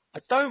 I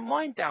don't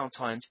mind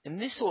downtimes in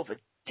this sort of a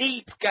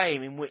deep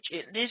game in which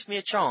it gives me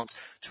a chance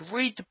to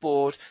read the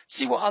board,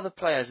 see what other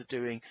players are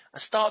doing,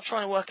 and start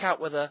trying to work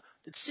out whether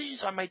the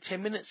decisions I made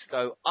 10 minutes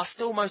ago are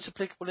still most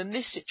applicable in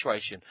this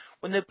situation,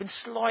 when there have been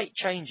slight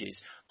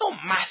changes. Not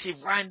massive,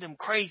 random,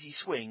 crazy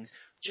swings,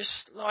 just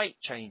slight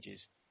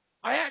changes.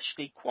 I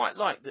actually quite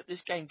like that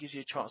this game gives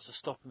you a chance to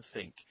stop and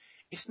think.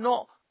 It's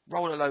not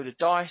roll a load of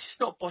dice,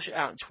 it's not bosh it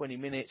out in 20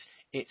 minutes,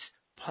 it's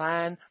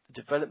plan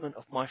the development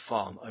of my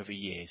farm over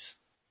years.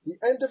 The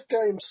end of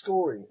game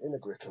scoring in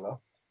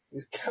Agricola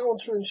is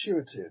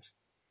counterintuitive.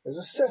 There's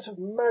a set of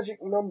magic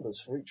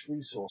numbers for each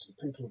resource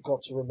that people have got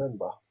to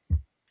remember.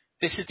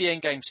 This is the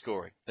end game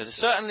scoring. There's a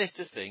certain list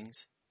of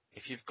things.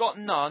 If you've got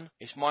none,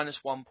 it's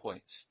 -1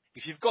 points.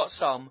 If you've got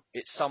some,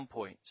 it's some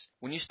points.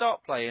 When you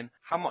start playing,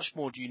 how much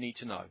more do you need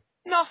to know?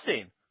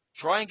 Nothing!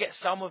 Try and get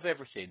some of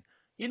everything.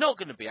 You're not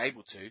going to be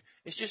able to.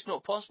 It's just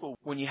not possible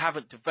when you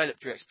haven't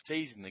developed your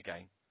expertise in the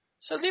game.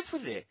 So live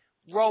with it.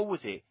 Roll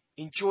with it.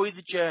 Enjoy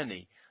the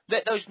journey.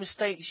 Let those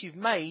mistakes you've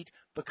made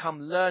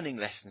become learning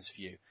lessons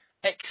for you.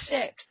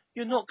 Accept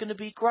you're not going to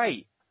be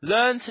great.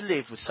 Learn to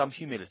live with some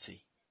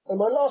humility. And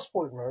my last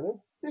point,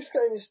 Ronan, this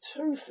game is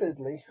too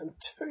fiddly and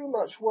too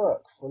much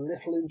work for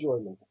little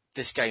enjoyment.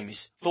 This game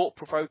is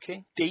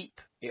thought-provoking, deep,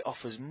 it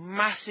offers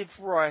massive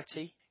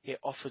variety, it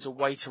offers a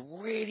way to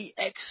really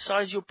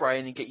exercise your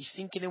brain and get you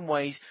thinking in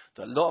ways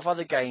that a lot of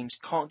other games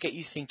can't get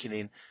you thinking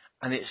in,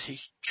 and it's a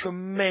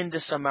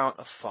tremendous amount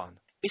of fun.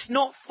 It's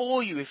not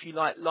for you if you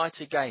like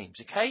lighter games,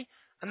 okay?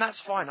 And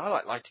that's fine. I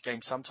like lighter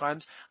games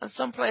sometimes, and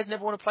some players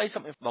never want to play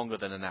something longer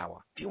than an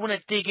hour. If you want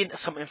to dig into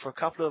something for a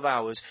couple of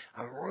hours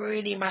and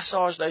really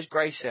massage those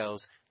grey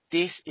cells,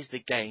 this is the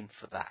game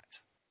for that.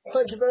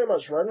 Thank you very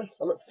much, Ronan.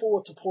 I look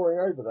forward to poring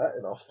over that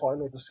in our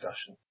final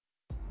discussion.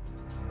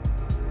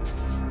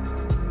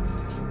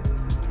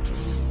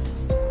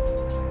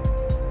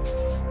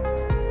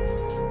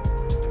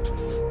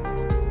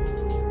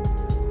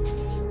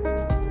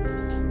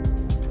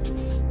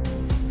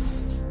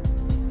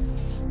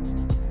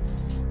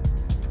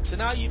 So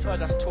now you've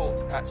heard us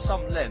talk at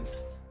some length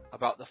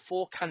about the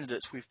 4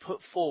 candidates we've put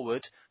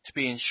forward to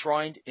be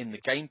enshrined in the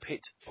Game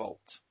Pit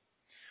Vault.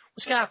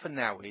 What's going to happen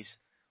now is,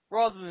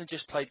 rather than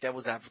just play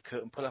devil's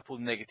advocate and pull up all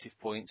the negative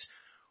points,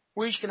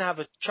 we're each going to have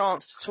a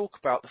chance to talk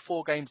about the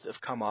 4 games that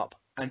have come up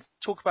and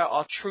talk about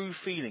our true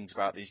feelings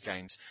about these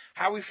games,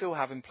 how we feel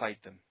having played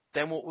them.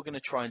 Then what we're going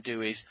to try and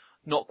do is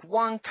knock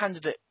 1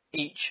 candidate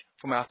each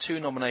from our 2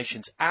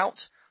 nominations out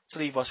to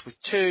leave us with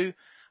 2,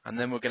 and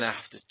then we're going to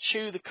have to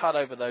chew the cud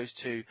over those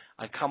 2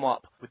 and come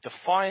up with the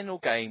final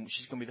game, which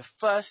is going to be the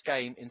first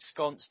game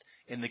ensconced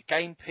in the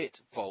Game Pit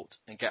Vault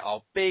and get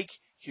our big,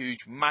 huge,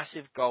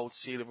 massive gold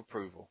seal of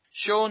approval.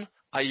 Sean,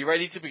 are you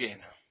ready to begin?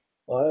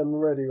 I am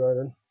ready,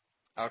 Ronan.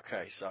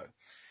 Okay, so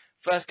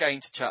first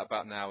game to chat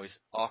about now is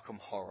Arkham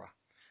Horror.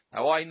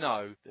 Now, I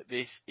know that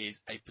this is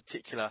a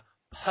particular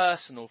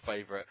personal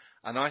favourite,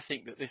 and I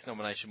think that this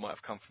nomination might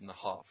have come from the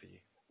heart for you.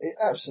 It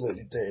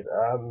absolutely did.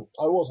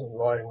 I wasn't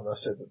lying when I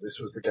said that this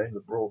was the game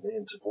that brought me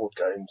into board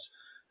games,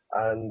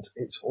 and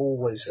it's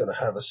always going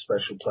to have a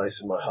special place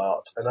in my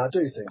heart, and I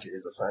do think it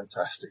is a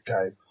fantastic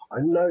game.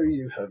 I know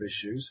you have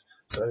issues,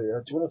 so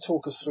do you want to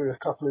talk us through a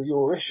couple of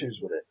your issues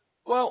with it?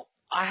 Well,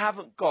 I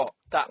haven't got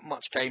that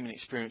much gaming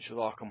experience with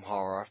Arkham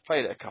Horror. I've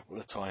played it a couple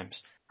of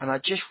times, and I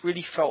just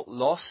really felt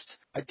lost.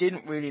 I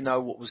didn't really know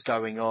what was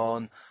going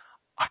on.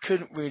 I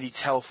couldn't really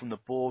tell from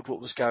the board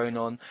what was going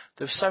on.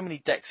 There were so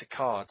many decks of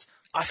cards.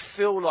 I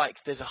feel like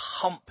there's a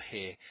hump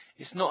here.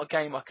 It's not a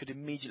game I could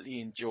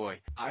immediately enjoy.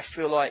 I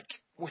feel like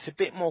with a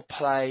bit more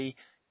play,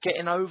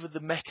 getting over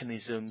the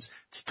mechanisms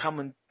to come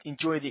and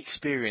enjoy the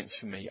experience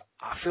for me,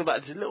 I feel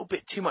like there's a little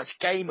bit too much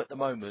game at the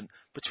moment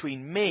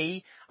between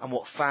me and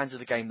what fans of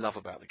the game love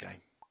about the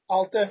game.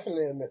 I'll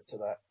definitely admit to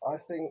that. I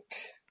think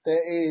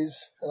there is,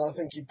 and I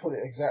think you put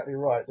it exactly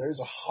right, there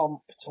is a hump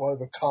to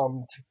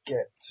overcome to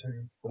get to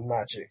the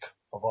magic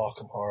of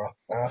Arkham Horror.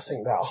 And I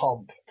think that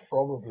hump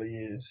probably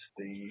is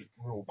the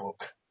rulebook.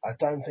 I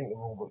don't think the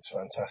rulebook's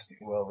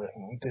fantastically well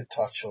written. We did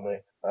touch on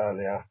it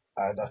earlier,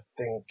 and I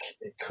think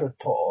it could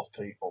put off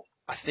people.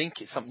 I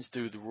think it's something to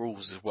do with the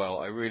rules as well.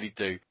 I really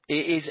do. It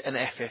is an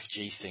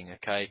FFG thing,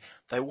 okay?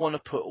 They want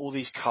to put all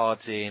these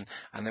cards in,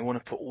 and they want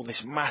to put all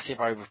this massive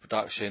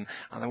overproduction,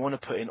 and they want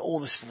to put in all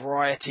this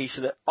variety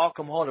so that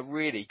Arkham Horror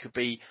really could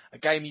be a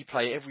game you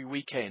play every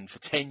weekend for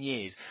 10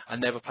 years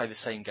and never play the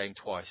same game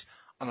twice.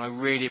 And I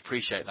really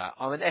appreciate that.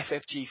 I'm an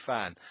FFG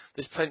fan.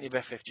 There's plenty of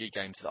FFG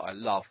games that I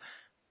love.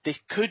 This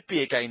could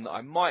be a game that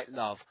I might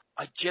love.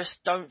 I just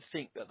don't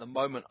think that at the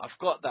moment I've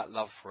got that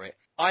love for it.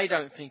 I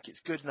don't think it's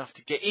good enough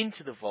to get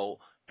into the vault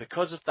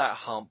because of that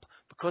hump,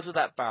 because of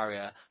that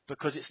barrier,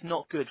 because it's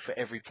not good for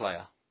every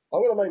player.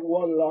 I'm going to make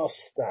one last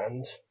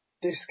stand.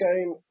 This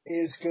game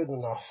is good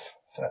enough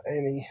for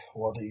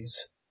anybody's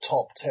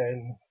top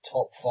 10,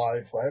 top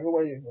 5, whatever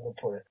way you want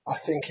to put it.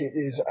 I think it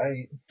is a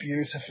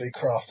beautifully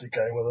crafted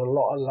game with a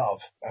lot of love.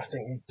 I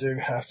think you do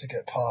have to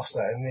get past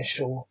that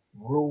initial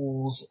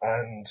rules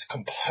and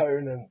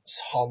components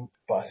hump,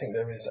 but I think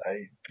there is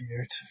a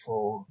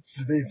beautiful,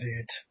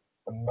 vivid,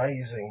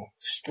 amazing,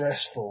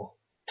 stressful,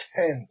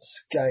 tense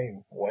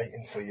game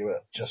waiting for you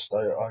at just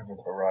over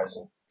the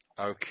horizon.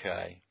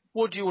 Okay.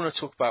 What do you want to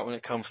talk about when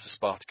it comes to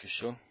Spartacus,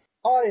 Sean?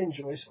 I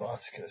enjoy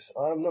Spartacus.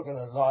 I'm not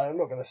going to lie. I'm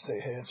not going to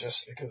sit here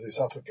just because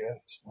it's up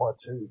against my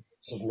 2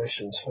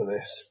 submissions for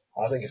this.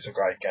 I think it's a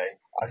great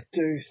game. I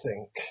do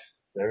think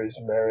there is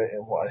merit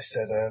in what I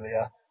said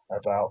earlier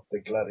about the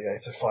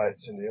gladiator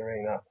fights in the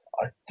arena.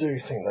 I do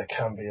think they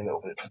can be a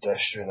little bit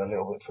pedestrian, a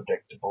little bit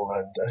predictable,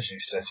 and as you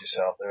said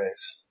yourself, there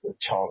is the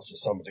chance that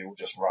somebody will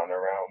just run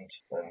around,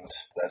 and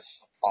that's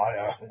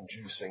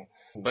ire-inducing.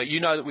 But you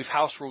know that we've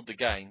house ruled the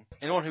game.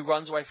 Anyone who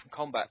runs away from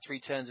combat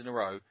 3 turns in a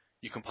row,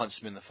 you can punch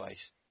them in the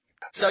face.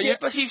 So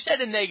you've said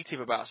a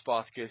negative about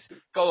Spartacus.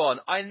 Go on.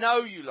 I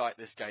know you like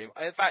this game.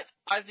 In fact,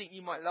 I think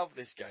you might love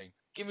this game.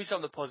 Give me some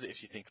of the positives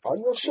you think about it.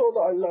 I'm not sure that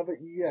I love it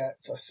yet.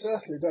 I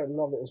certainly don't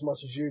love it as much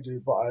as you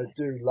do, but I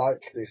do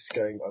like this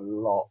game a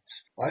lot.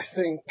 I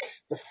think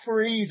the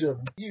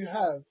freedom you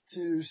have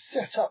to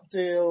set up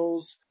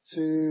deals,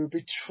 to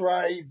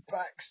betray,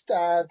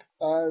 backstab,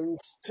 and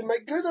to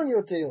make good on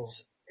your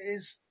deals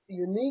is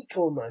unique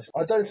almost.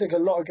 I don't think a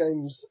lot of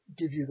games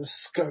give you the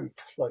scope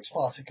like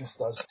Spartacus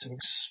does to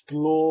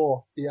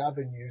explore the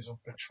avenues of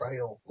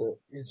betrayal that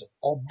is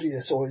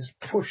obvious or is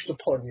pushed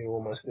upon you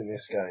almost in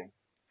this game.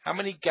 How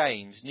many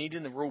games need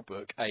in the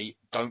rulebook a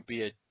 "don't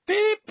be a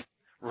beep"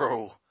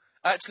 rule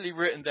actually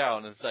written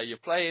down and say you're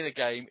playing a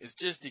game, it's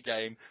just a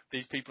game,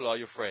 these people are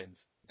your friends?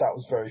 That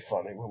was very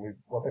funny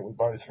I think we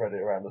both read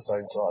it around the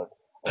same time.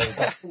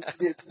 And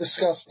we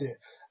discussed it.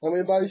 And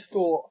we both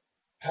thought,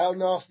 how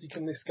nasty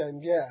can this game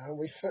get? And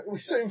we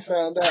soon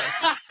found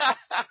out.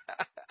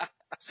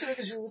 As soon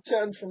as you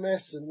returned from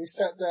Essen, we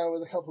sat down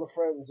with a couple of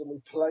friends and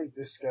we played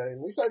this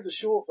game. We played the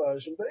short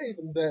version, but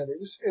even then, it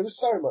was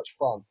so much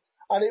fun.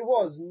 And it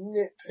was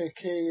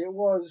nitpicky, it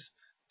was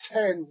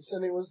tense,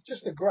 and it was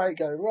just a great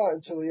game right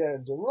until the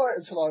end, and right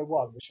until I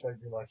won, which made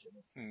me like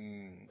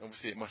it.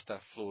 Obviously it must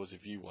have flaws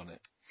if you won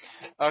it.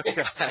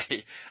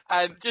 Okay,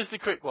 and just a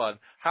quick one.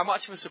 How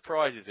much of a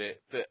surprise is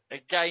it that a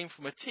game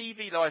from a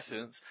TV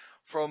license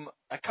from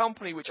a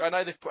company which I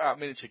know they've put out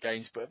miniature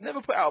games but have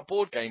never put out a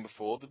board game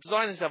before, the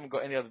designers haven't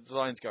got any other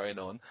designs going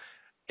on,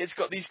 it's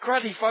got these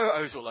cruddy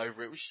photos all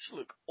over it which just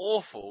look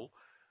awful.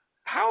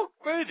 How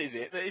good is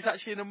it that it's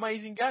actually an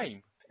amazing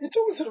game? You're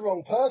talking to the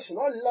wrong person.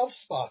 I love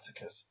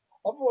Spartacus.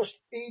 I've watched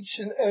each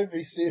and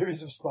every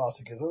series of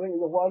Spartacus. I think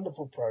it's a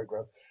wonderful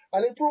program.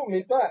 And it brought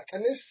me back.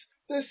 And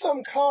there's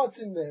some cards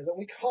in there that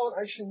we can't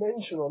actually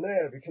mention on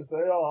air because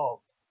they are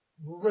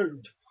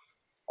rude.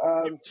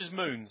 Just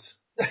moons.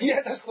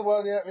 Yeah, that's the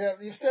one.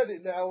 Yeah, you've said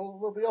it now.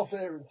 We'll be off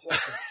air in a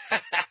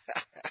second.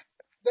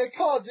 There are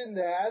cards in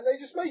there, and they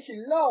just make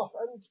you laugh,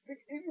 and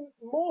even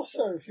more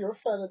so if you're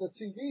a fan of the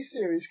TV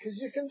series, because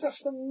you can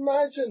just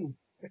imagine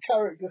the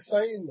characters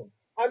saying them.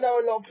 I know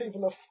a lot of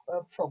people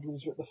have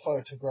problems with the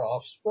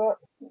photographs, but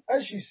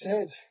as you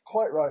said,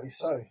 quite rightly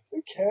so,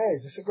 who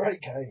cares? It's a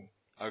great game.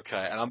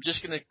 Okay, and I'm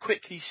just going to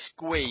quickly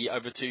squee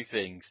over two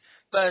things.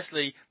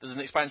 Firstly, there's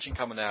an expansion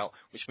coming out,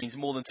 which means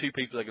more than two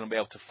people are going to be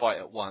able to fight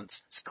at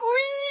once.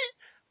 Squee!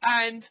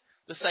 And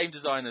the same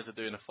designers are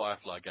doing a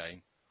Firefly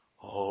game.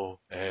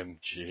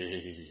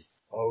 OMG.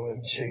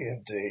 OMG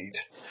indeed.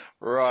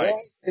 Right.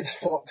 Why did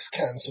Fox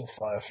cancel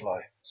Firefly?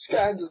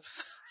 Scandalous.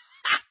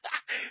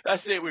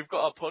 That's it, we've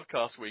got our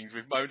podcast wings.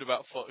 We've moaned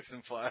about Fox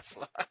and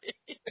Firefly.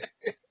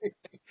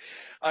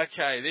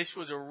 Okay, this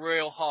was a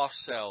real harsh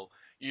sell.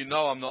 You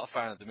know I'm not a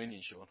fan of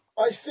Dominion, Sean.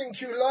 I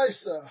think you lie,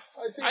 sir.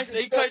 I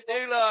think I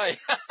do lie.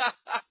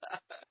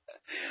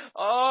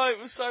 Oh,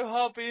 it was so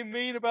hard being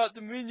mean about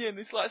Dominion.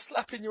 It's like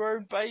slapping your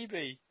own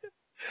baby.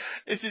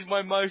 This is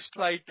my most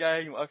played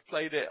game. I've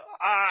played it,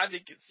 I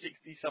think it's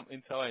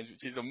 60-something times,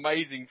 which is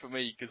amazing for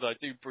me because I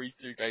do breeze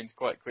through games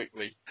quite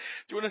quickly.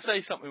 Do you want to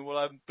say something while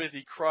I'm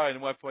busy crying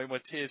and wipe away my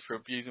tears for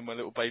abusing my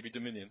little baby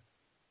Dominion?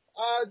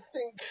 I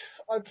think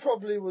I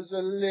probably was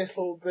a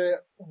little bit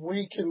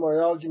weak in my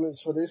arguments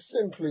for this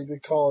simply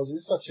because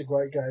it's such a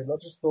great game. I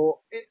just thought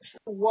it's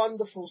a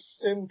wonderful,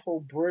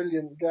 simple,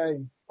 brilliant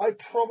game. I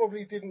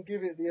probably didn't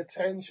give it the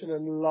attention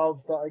and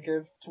love that I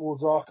give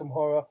towards Arkham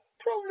Horror.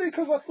 Probably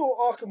because I thought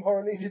Arkham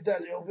Horror needed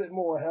that little bit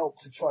more help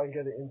to try and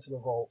get it into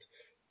the vault.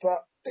 But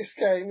this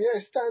game,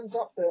 yeah, it stands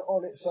up there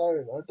on its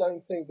own. I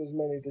don't think there's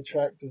many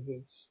detractors.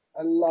 It's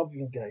a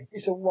lovely game.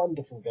 It's a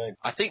wonderful game.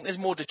 I think there's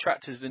more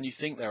detractors than you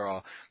think there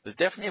are. There's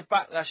definitely a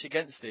backlash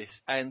against this.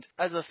 And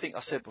as I think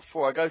I said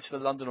before, I go to the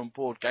London On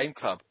Board Game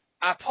Club.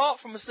 Apart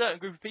from a certain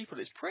group of people,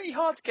 it's pretty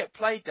hard to get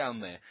played down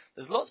there.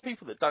 There's lots of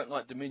people that don't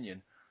like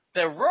Dominion.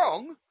 They're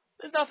wrong.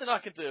 There's nothing I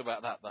can do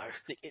about that, though.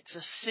 It's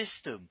a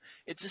system.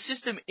 It's a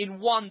system in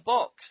one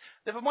box.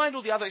 Never mind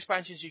all the other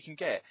expansions you can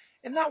get.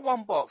 In that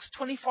one box,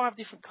 25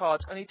 different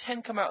cards, only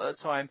 10 come out at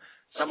a time.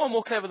 Someone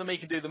more clever than me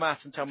can do the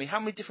maths and tell me how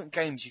many different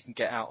games you can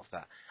get out of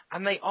that.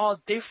 And they are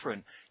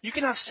different. You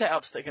can have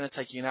setups that are going to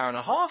take you an hour and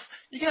a half.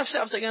 You can have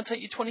setups that are going to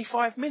take you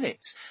 25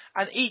 minutes.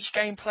 And each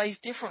game plays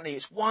differently.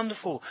 It's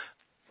wonderful.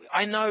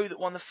 I know that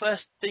one of the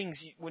first things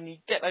when you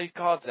get those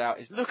cards out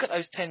is look at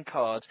those 10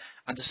 cards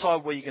and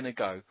decide where you're going to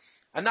go.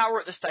 And now we're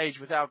at the stage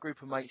with our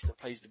group of mates that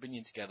plays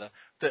Dominion together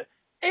that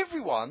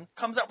everyone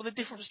comes up with a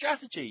different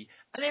strategy.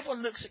 And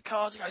everyone looks at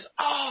cards and goes,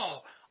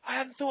 oh, I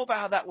hadn't thought about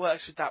how that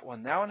works with that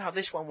one now and how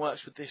this one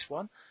works with this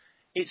one.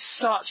 It's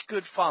such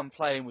good fun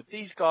playing with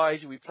these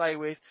guys who we play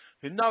with,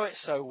 who know it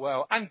so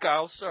well, and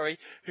girls, sorry,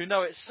 who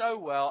know it so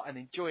well and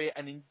enjoy it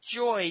and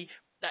enjoy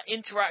that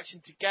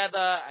interaction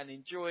together and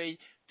enjoy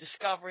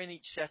discovering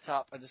each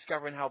setup and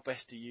discovering how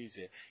best to use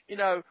it. You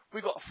know,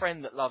 we've got a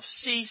friend that loves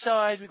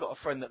Seaside, we've got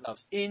a friend that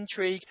loves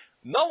Intrigue.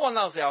 No one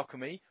loves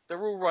Alchemy.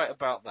 They're all right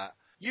about that.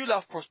 You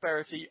love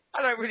Prosperity.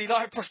 I don't really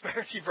like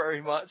Prosperity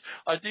very much.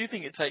 I do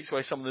think it takes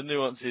away some of the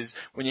nuances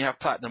when you have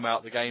Platinum out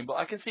of the game, but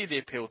I can see the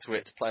appeal to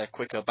it to play a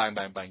quicker bang,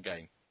 bang, bang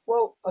game.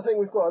 Well, I think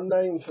we've got a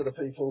name for the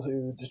people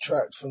who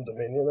detract from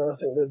Dominion, and I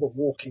think they're the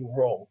walking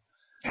wrong.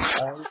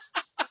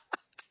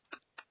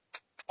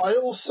 I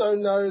also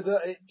know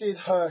that it did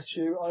hurt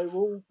you. I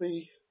will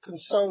be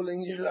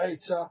consoling you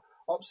later,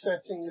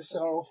 upsetting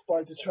yourself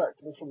by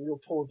detracting from your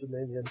poor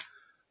Dominion.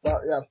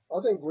 But yeah, I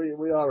think we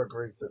are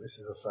agreed that this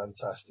is a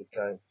fantastic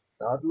game.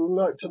 Now, I'd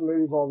like to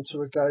move on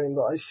to a game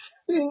that I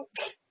think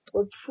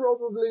we're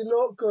probably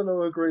not going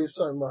to agree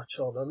so much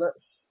on, and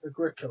that's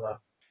Agricola.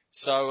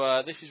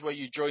 So this is where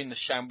you join the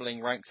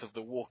shambling ranks of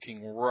the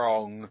walking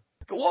wrong.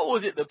 What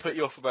was it that put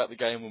you off about the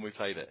game when we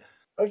played it?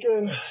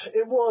 Again,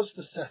 it was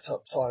the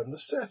setup time. The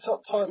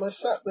setup time, I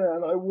sat there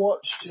and I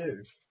watched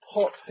you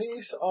pop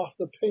piece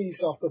after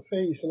piece after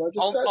piece, and I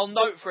just I'll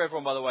note for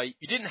everyone, by the way,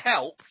 you didn't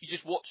help, you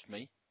just watched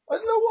me. I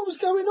didn't know what was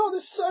going on.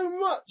 There's so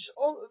much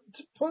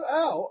to put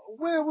out.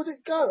 Where would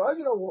it go? I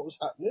didn't know what was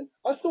happening.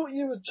 I thought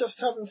you were just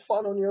having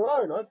fun on your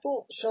own. I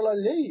thought, shall I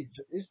leave?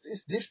 Is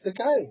this the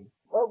game?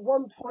 At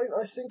one point,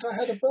 I think I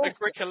had a birthday.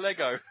 Agricola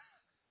Lego.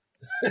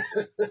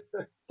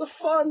 The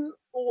fun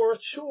or a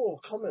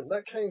chore comment,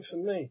 that came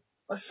from me.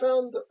 I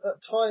found that at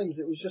times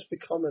it was just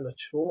becoming a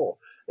chore.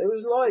 It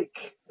was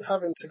like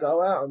having to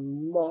go out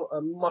and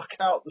muck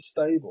out the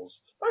stables.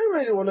 I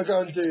didn't really want to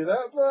go and do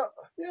that,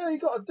 but yeah, you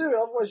got to do it,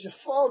 otherwise your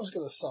farm's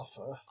going to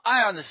suffer.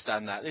 I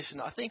understand that. Listen,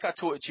 I think I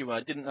taught it to you when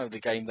I didn't know the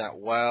game that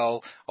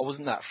well. I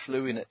wasn't that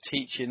fluent at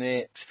teaching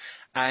it.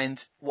 And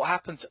what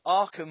happened to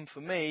Arkham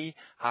for me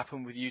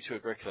happened with you to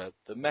Agricola.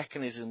 The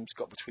mechanisms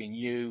got between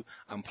you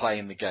and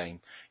playing the game.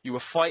 You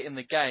were fighting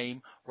the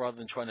game rather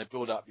than trying to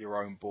build up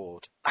your own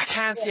board. I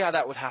can see how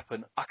that would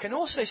happen. I can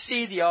also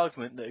see the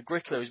argument that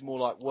Agricola is more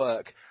like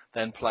work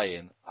than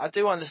playing. I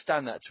do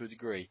understand that to a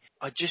degree.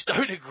 I just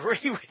don't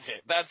agree with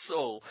it, that's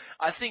all.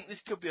 I think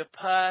this could be a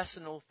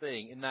personal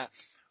thing in that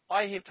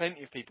I hear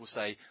plenty of people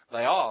say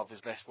they are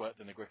there's less work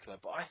than Agricola,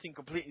 but I think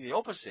completely the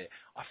opposite.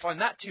 I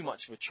find that too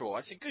much of a chore.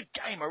 It's a good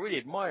game, I really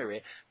admire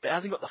it, but it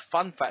hasn't got the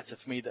fun factor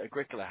for me that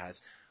Agricola has.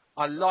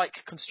 I like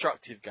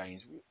constructive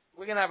games.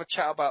 We're going to have a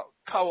chat about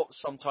co-ops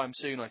sometime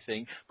soon, I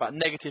think, about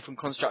negative and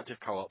constructive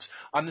co-ops.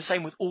 I'm the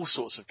same with all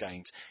sorts of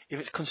games. If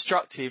it's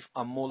constructive,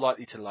 I'm more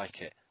likely to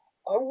like it.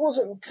 I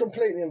wasn't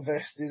completely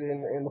invested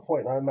in the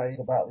point I made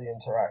about the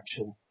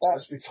interaction.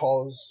 That's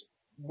because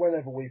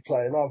whenever we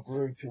play, and our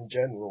group in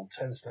general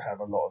tends to have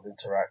a lot of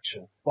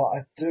interaction, but I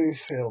do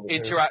feel that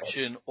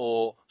interaction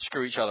or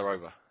screw each other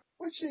over.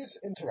 Which is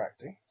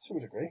interacting, to a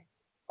degree.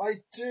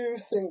 I do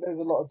think there's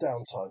a lot of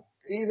downtime.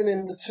 Even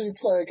in the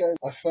two-player game,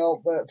 I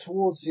felt that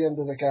towards the end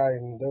of the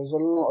game, there was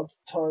a lot of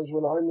times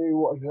when I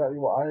knew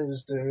exactly what I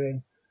was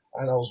doing,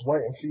 and I was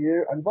waiting for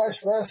you, and vice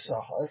versa.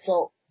 I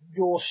felt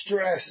your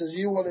stress as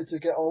you wanted to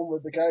get on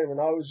with the game, and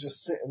I was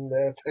just sitting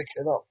there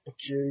picking up a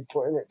cube,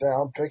 putting it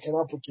down, picking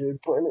up a cube,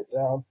 putting it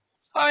down.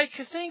 I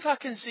think I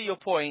can see your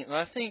point, and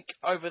I think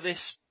over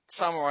this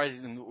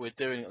summarising that we're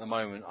doing at the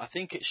moment, I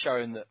think it's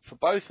showing that for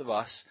both of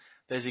us,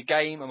 there's a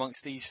game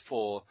amongst these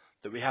four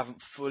that we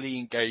haven't fully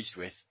engaged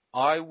with.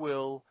 I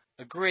will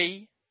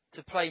agree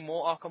to play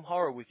more Arkham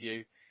Horror with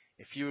you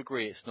if you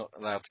agree it's not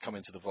allowed to come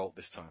into the vault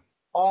this time.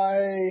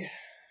 I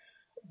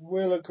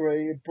will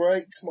agree. It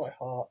breaks my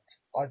heart.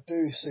 I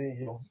do see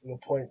your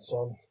points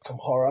on Arkham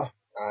Horror,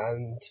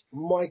 and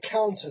my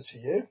counter to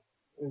you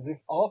is if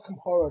Arkham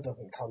Horror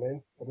doesn't come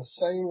in for the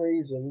same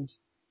reasons,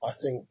 I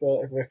think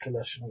that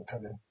Agricola shouldn't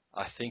come in.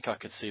 I think I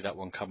could see that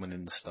one coming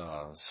in the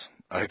stars.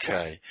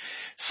 Okay,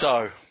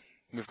 so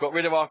we've got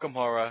rid of Arkham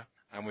Horror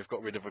and we've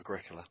got rid of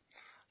Agricola.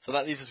 So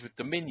that leaves us with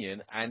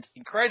Dominion, and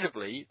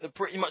incredibly, the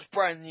pretty much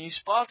brand new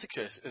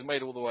Spartacus has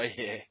made all the way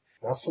here.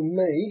 Now for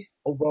me,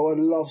 although I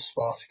love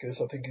Spartacus,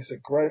 I think it's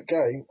a great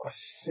game, I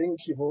think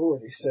you've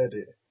already said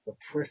it, the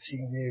pretty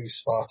new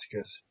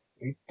Spartacus.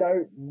 We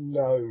don't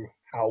know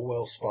how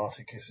well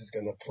Spartacus is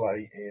going to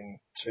play in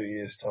 2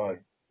 years'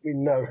 time. We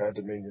know how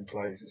Dominion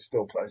plays, it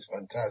still plays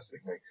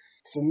fantastically.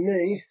 For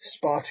me,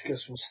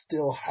 Spartacus will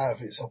still have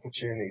its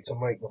opportunity to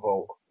make the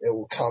vault. It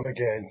will come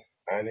again.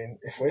 And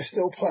if we're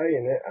still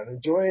playing it and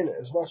enjoying it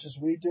as much as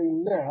we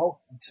do now,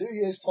 in 2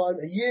 years' time,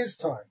 a year's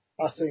time,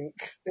 I think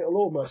it'll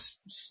almost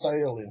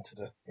sail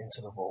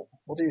into the vault.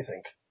 What do you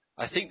think?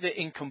 I think that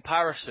in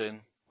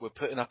comparison, we're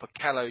putting up a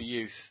callow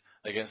youth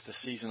against a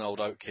season-old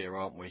oak here,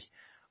 aren't we?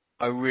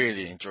 I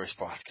really enjoy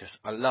Spartacus.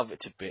 I love it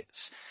to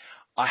bits.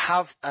 I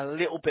have a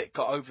little bit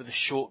got over the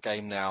short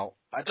game now.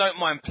 I don't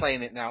mind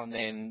playing it now and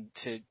then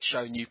to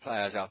show new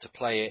players how to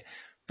play it,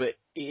 but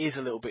it is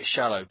a little bit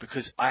shallow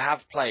because I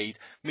have played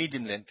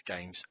medium-length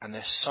games and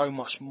there's so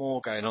much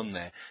more going on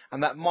there.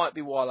 And that might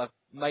be why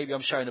maybe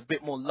I'm showing a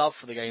bit more love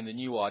for the game than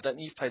you are. I don't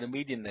think you've played a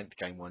medium-length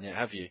game one yet,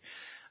 have you?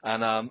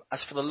 And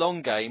as for the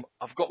long game,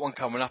 I've got one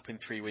coming up in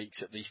 3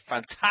 weeks at the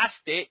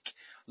fantastic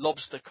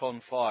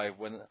LobsterCon 5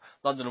 when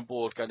London and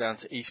Board go down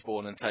to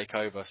Eastbourne and take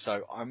over.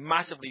 So I'm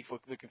massively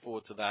looking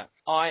forward to that.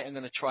 I am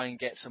going to try and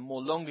get some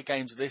more longer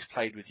games of this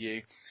played with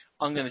you.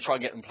 I'm going to try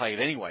and get them played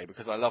anyway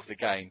because I love the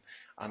game.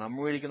 And I'm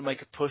really going to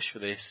make a push for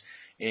this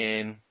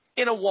in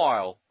a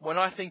while when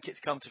I think it's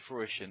come to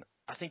fruition.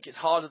 I think it's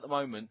hard at the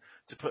moment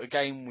to put a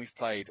game we've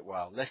played,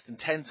 less than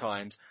 10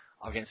 times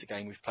against a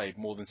game we've played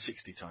more than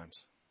 60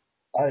 times.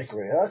 I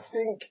agree. I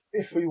think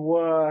if we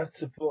were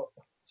to put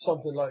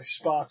something like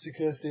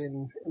Spartacus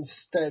in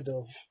instead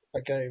of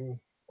a game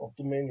of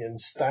Dominion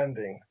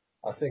standing,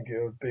 I think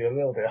it would be a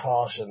little bit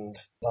harsh, and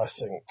I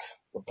think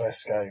the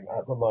best game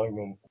at the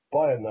moment,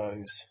 by a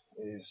nose,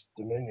 is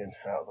Dominion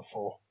out of the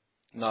four.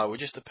 No, we're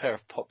just a pair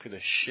of popular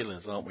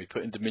shillers, aren't we?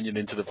 Putting Dominion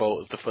into the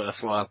vault as the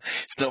first one.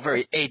 It's not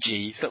very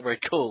edgy. It's not very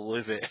cool,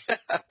 is it?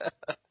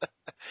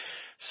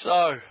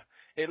 So,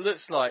 It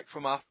looks like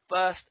from our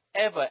first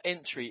ever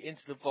entry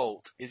into the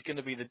vault is going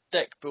to be the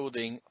deck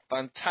building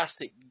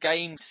fantastic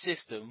game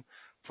system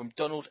from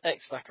Donald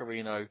X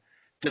Vaccarino,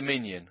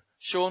 Dominion.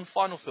 Sean,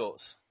 final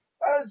thoughts?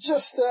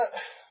 Just that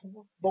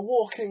the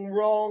walking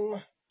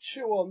wrong.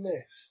 Chew on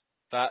this.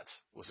 That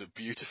was a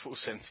beautiful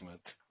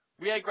sentiment.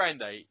 Rio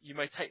Grande, you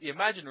may take the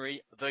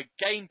imaginary, the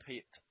Game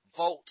Pit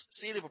Vault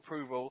seal of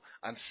approval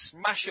and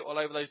smash it all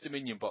over those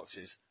Dominion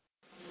boxes.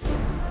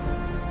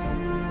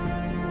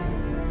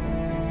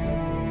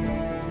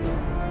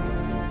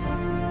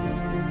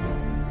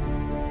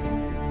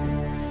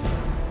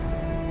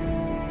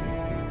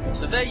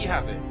 So there you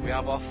have it. We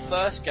have our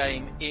first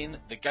game in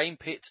the Game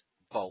Pit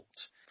Vault.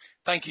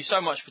 Thank you so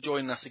much for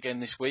joining us again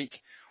this week.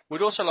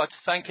 We'd also like to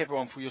thank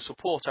everyone for your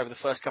support over the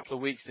first couple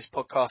of weeks this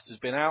podcast has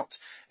been out.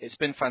 It's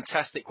been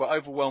fantastic. We're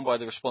overwhelmed by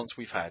the response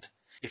we've had.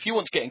 If you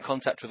want to get in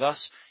contact with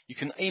us, you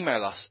can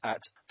email us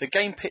at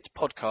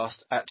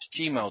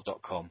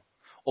thegamepitpodcast@gmail.com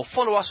or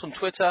follow us on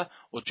Twitter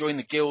or join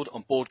the guild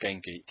on Board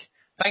Game Geek.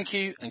 Thank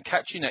you and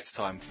catch you next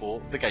time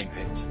for The Game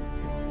Pit.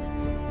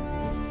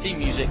 Theme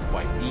music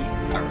by E.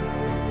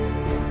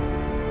 Aaron.